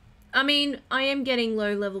 I mean, I am getting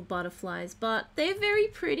low level butterflies, but they're very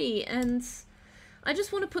pretty and I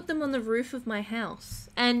just want to put them on the roof of my house.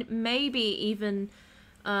 And maybe even,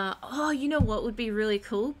 oh, you know what would be really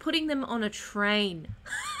cool? Putting them on a train.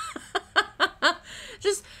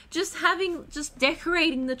 just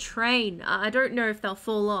decorating the train. I don't know if they'll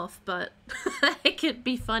fall off, but it could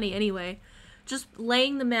be funny anyway. Just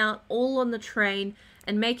laying them out all on the train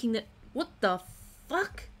and making the... What the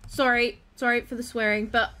fuck? Sorry for the swearing,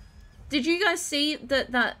 but did you guys see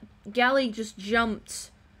that galley just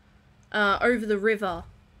jumped over the river?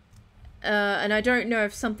 And I don't know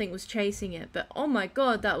if something was chasing it, but oh my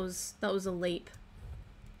god, that was a leap.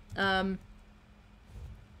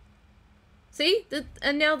 See?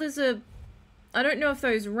 And now there's a I don't know if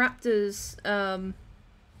those raptors, are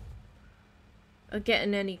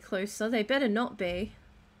getting any closer. They better not be.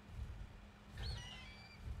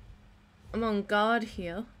 I'm on guard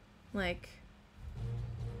here. Like...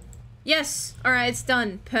 Yes! Alright, it's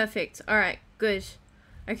done. Perfect. Alright, good.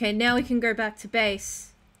 Okay, now we can go back to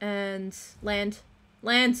base. And... land.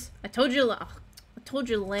 Land! I told you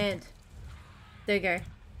to land. There you go.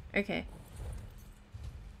 Okay.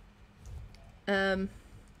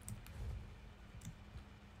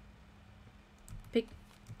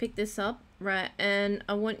 Pick this up. Right, and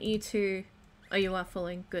I want you to... Oh, you are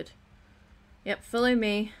following. Good. Yep, follow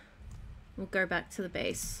me. We'll go back to the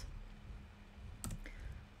base.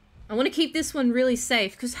 I want to keep this one really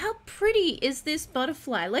safe, because how pretty is this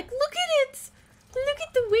butterfly? Like, look at it! Look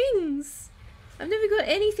at the wings! I've never got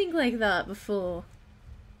anything like that before.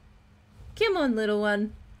 Come on, little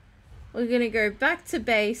one. We're gonna go back to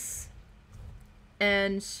base.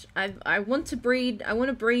 And I want to breed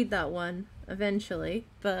that one eventually,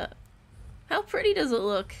 but how pretty does it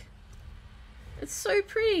look? It's so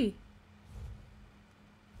pretty.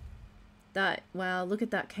 Wow, look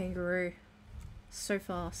at that kangaroo. So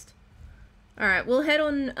fast. Alright, we'll head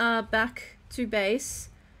on back to base.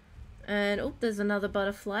 And, oh, there's another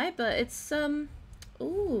butterfly, but it's,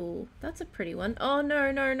 ooh, that's a pretty one. Oh,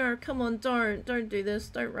 no, come on, don't do this.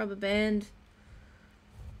 Don't rubber band.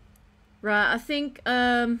 Right, I think,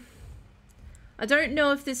 I don't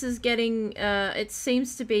know if this is getting, it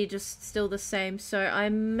seems to be just still the same, so I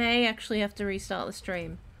may actually have to restart the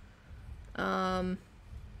stream.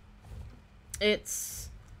 It's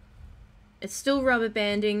still rubber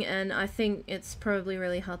banding, and I think it's probably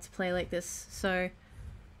really hard to play like this, so,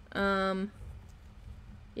 yeah,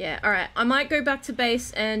 alright, I might go back to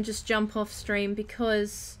base and just jump off stream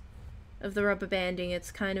because of the rubber banding.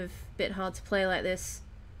 It's kind of a bit hard to play like this.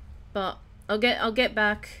 But I'll get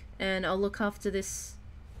back and I'll look after this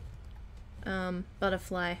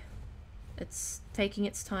butterfly. It's taking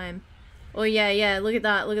its time. Oh yeah, look at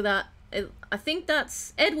that. I think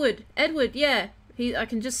that's Edward, yeah. I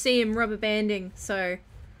can just see him rubber banding, so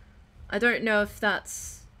I don't know if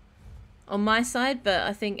that's on my side, but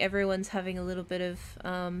I think everyone's having a little bit of,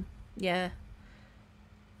 yeah.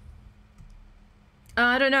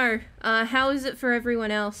 I don't know. How is it for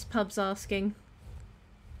everyone else? Pub's asking.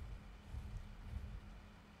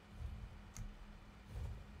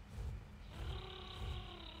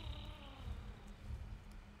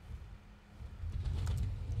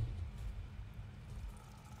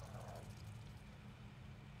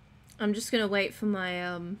 I'm just gonna wait for my,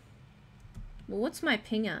 well, what's my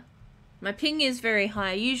ping at? My ping is very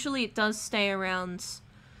high. Usually it does stay around,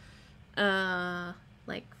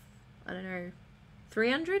 like, I don't know,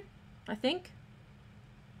 300, I think.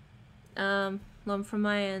 Well, from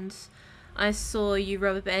my end, I saw you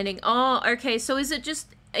rubber banding. Oh, okay, so is it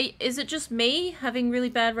just me having really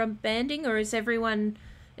bad rubber banding, or is everyone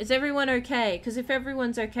okay? Because if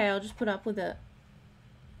everyone's okay, I'll just put up with it.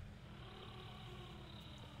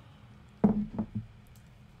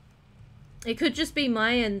 It could just be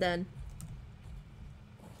my end then.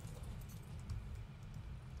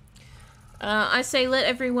 I say let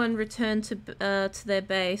everyone return to their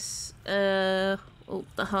base. Oh,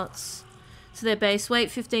 the huts. To their base. Wait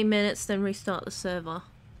 15 minutes, then restart the server.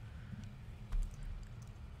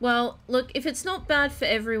 Well, look, if it's not bad for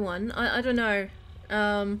everyone, I don't know.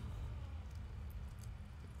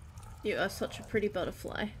 You are such a pretty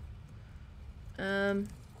butterfly.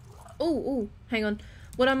 Oh, hang on.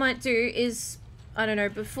 What I might do is, I don't know,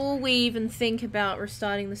 before we even think about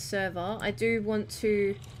restarting the server, I do want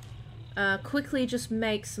to quickly just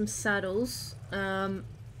make some saddles, and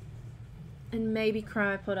maybe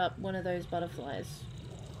cryopod up one of those butterflies.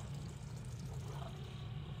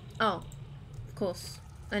 Oh, of course.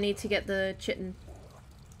 I need to get the chitin.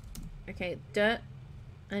 Okay, dirt.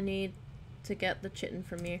 I need to get the chitin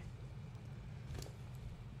from you.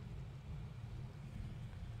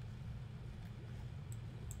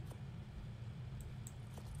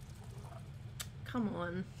 Come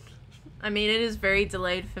on. I mean, it is very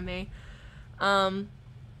delayed for me. I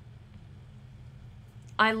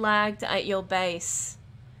lagged at your base.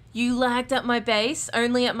 You lagged at my base?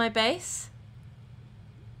 Only at my base?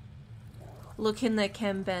 Look in the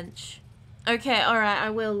chem bench. Okay, alright, I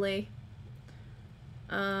will, Lee.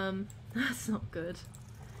 That's not good.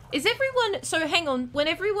 Is everyone... So, hang on. When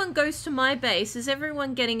everyone goes to my base, is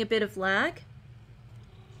everyone getting a bit of lag?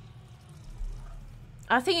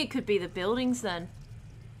 I think it could be the buildings then.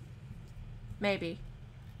 Maybe.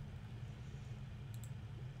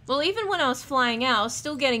 Well, even when I was flying out, I was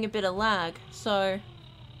still getting a bit of lag, so...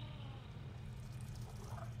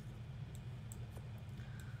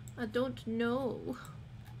 I don't know.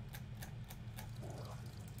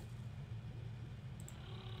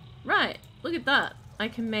 Right, look at that. I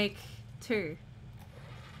can make 2.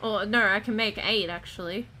 Or, no, I can make 8,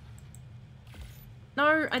 actually.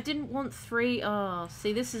 No, I didn't want 3. Oh,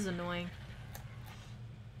 see, this is annoying.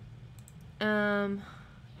 Can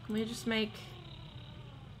we just make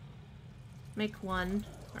 1?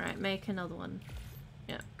 Alright, make another one.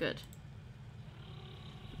 Yeah, good.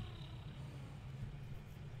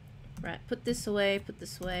 Right, put this away, put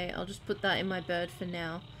this away. I'll just put that in my bird for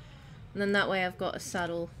now. And then that way I've got a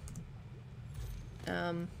saddle.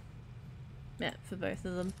 Yeah, for both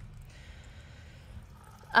of them.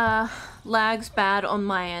 Lag's bad on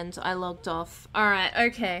my end. I logged off. Alright,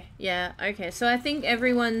 okay. Yeah, okay. So I think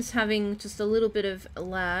everyone's having just a little bit of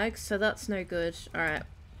lag, so that's no good. Alright.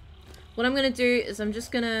 What I'm gonna do is I'm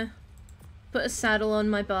just gonna put a saddle on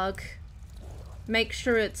my bug. Make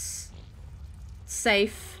sure it's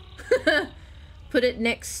safe. Put it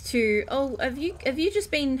next to... Oh, have you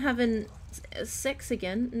just been having sex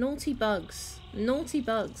again? Naughty bugs. Naughty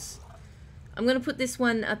bugs. I'm gonna put this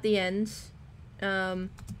one at the end.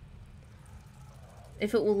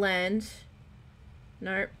 If it will land.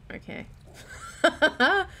 No, okay.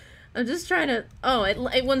 I'm just trying to... Oh,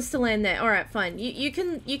 it wants to land there. Alright, fine. You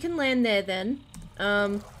can land there then.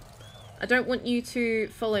 I don't want you to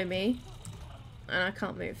follow me. And I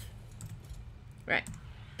can't move. Right.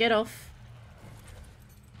 Get off.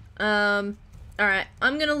 Alright.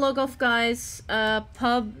 I'm gonna log off, guys.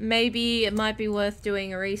 Pub, maybe it might be worth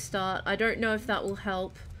doing a restart. I don't know if that will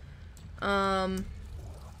help. But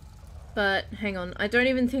hang on. I don't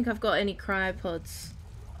even think I've got any cryopods.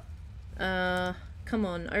 Come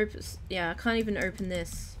on. Open. Yeah, I can't even open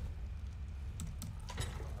this.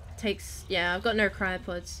 Takes... Yeah, I've got no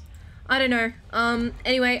cryopods. I don't know.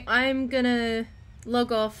 Anyway, I'm gonna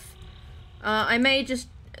log off. I may just...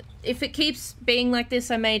 If it keeps being like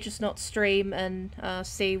this, I may just not stream and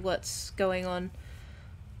see what's going on.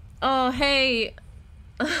 Oh, hey!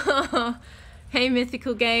 Hey,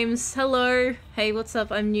 Mythical Games. Hello. Hey, what's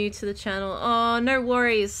up? I'm new to the channel. Oh, no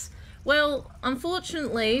worries. Well,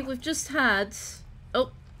 unfortunately, we've just had...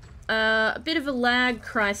 Oh, a bit of a lag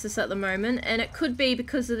crisis at the moment, and it could be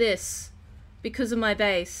because of this. Because of my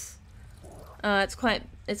base. It's quite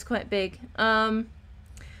big.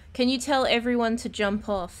 Can you tell everyone to jump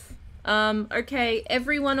off? Okay,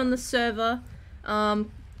 everyone on the server,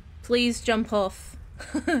 please jump off.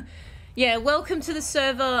 Yeah, welcome to the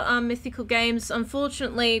server, Mythical Games.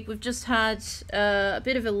 Unfortunately, we've just had a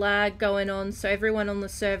bit of a lag going on, so everyone on the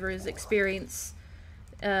server is experiencing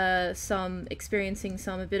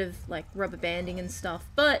some a bit of like rubber banding and stuff.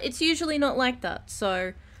 But it's usually not like that,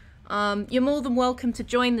 so you're more than welcome to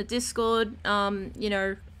join the Discord, you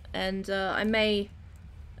know, and I may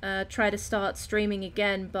try to start streaming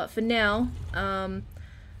again, but for now,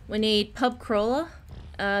 we need Pub Crawler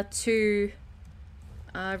to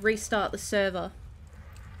restart the server.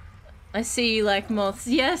 I see you like moths.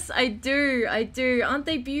 Yes, I do. Aren't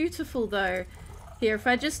they beautiful though? Here, if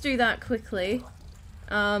I just do that quickly.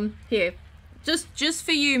 Here. Just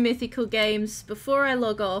for you, Mythical Games, before I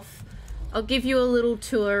log off, I'll give you a little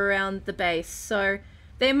tour around the base. So,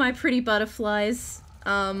 they're my pretty butterflies.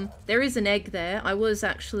 There is an egg there. I was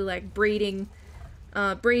actually like breeding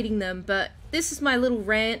them, but this is my little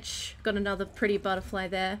ranch. Got another pretty butterfly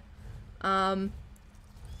there.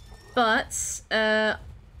 But I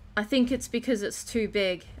think it's because it's too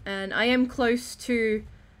big, and I am close to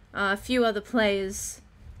a few other players,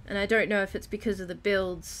 and I don't know if it's because of the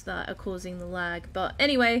builds that are causing the lag. But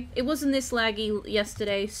anyway, it wasn't this laggy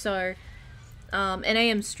yesterday, so and I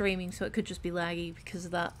am streaming, so it could just be laggy because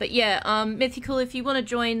of that. But yeah, Mythical, if you want to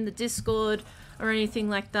join the Discord or anything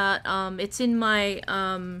like that, it's in my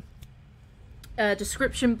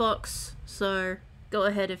description box, so go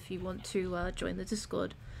ahead if you want to join the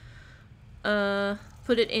Discord.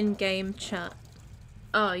 Put it in game chat.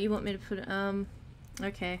 Oh, you want me to put it,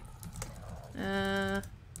 okay. Can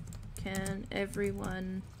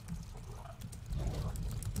everyone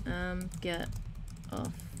get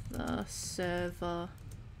off the server?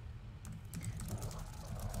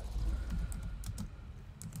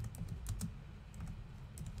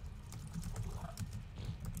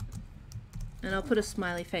 And I'll put a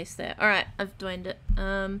smiley face there. Alright, I've joined it.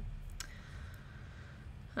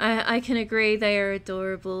 I can agree, they are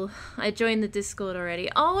adorable. I joined the Discord already.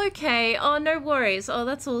 Oh, okay. Oh, no worries. Oh,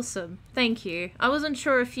 that's awesome. Thank you. I wasn't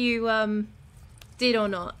sure if you, did or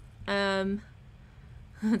not. Done.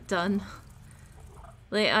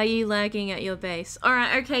 Are you lagging at your base?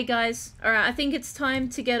 Alright, okay, guys. Alright, I think it's time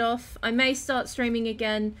to get off. I may start streaming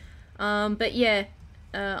again. But yeah,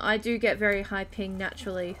 I do get very high ping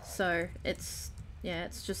naturally, so it's, yeah,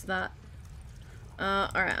 it's just that.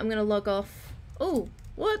 Alright, I'm gonna log off. Oh,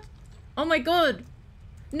 what? Oh my god!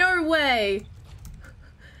 No way!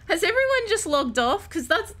 Has everyone just logged off? Because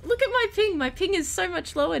that's, look at my ping. My ping is so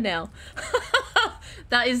much lower now.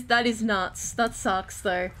 That is nuts. That sucks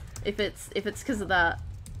though. If it's because of that.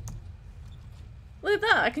 Look at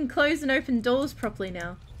that. I can close and open doors properly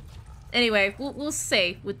now. Anyway, we'll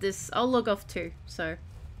see with this. I'll log off too. So,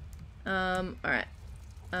 alright.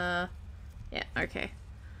 Yeah, okay.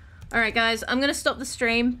 Alright guys, I'm gonna stop the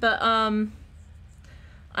stream, but I'm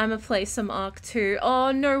gonna play some Ark 2.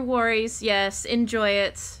 Oh, no worries. Yes, enjoy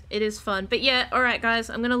it. It is fun. But yeah, alright guys,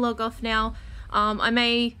 I'm gonna log off now. I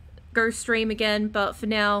may go stream again, but for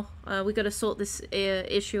now, we gotta sort this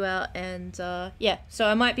issue out, and yeah, so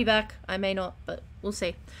I might be back, I may not, but we'll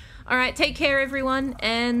see. Alright, take care everyone,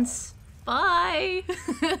 and bye!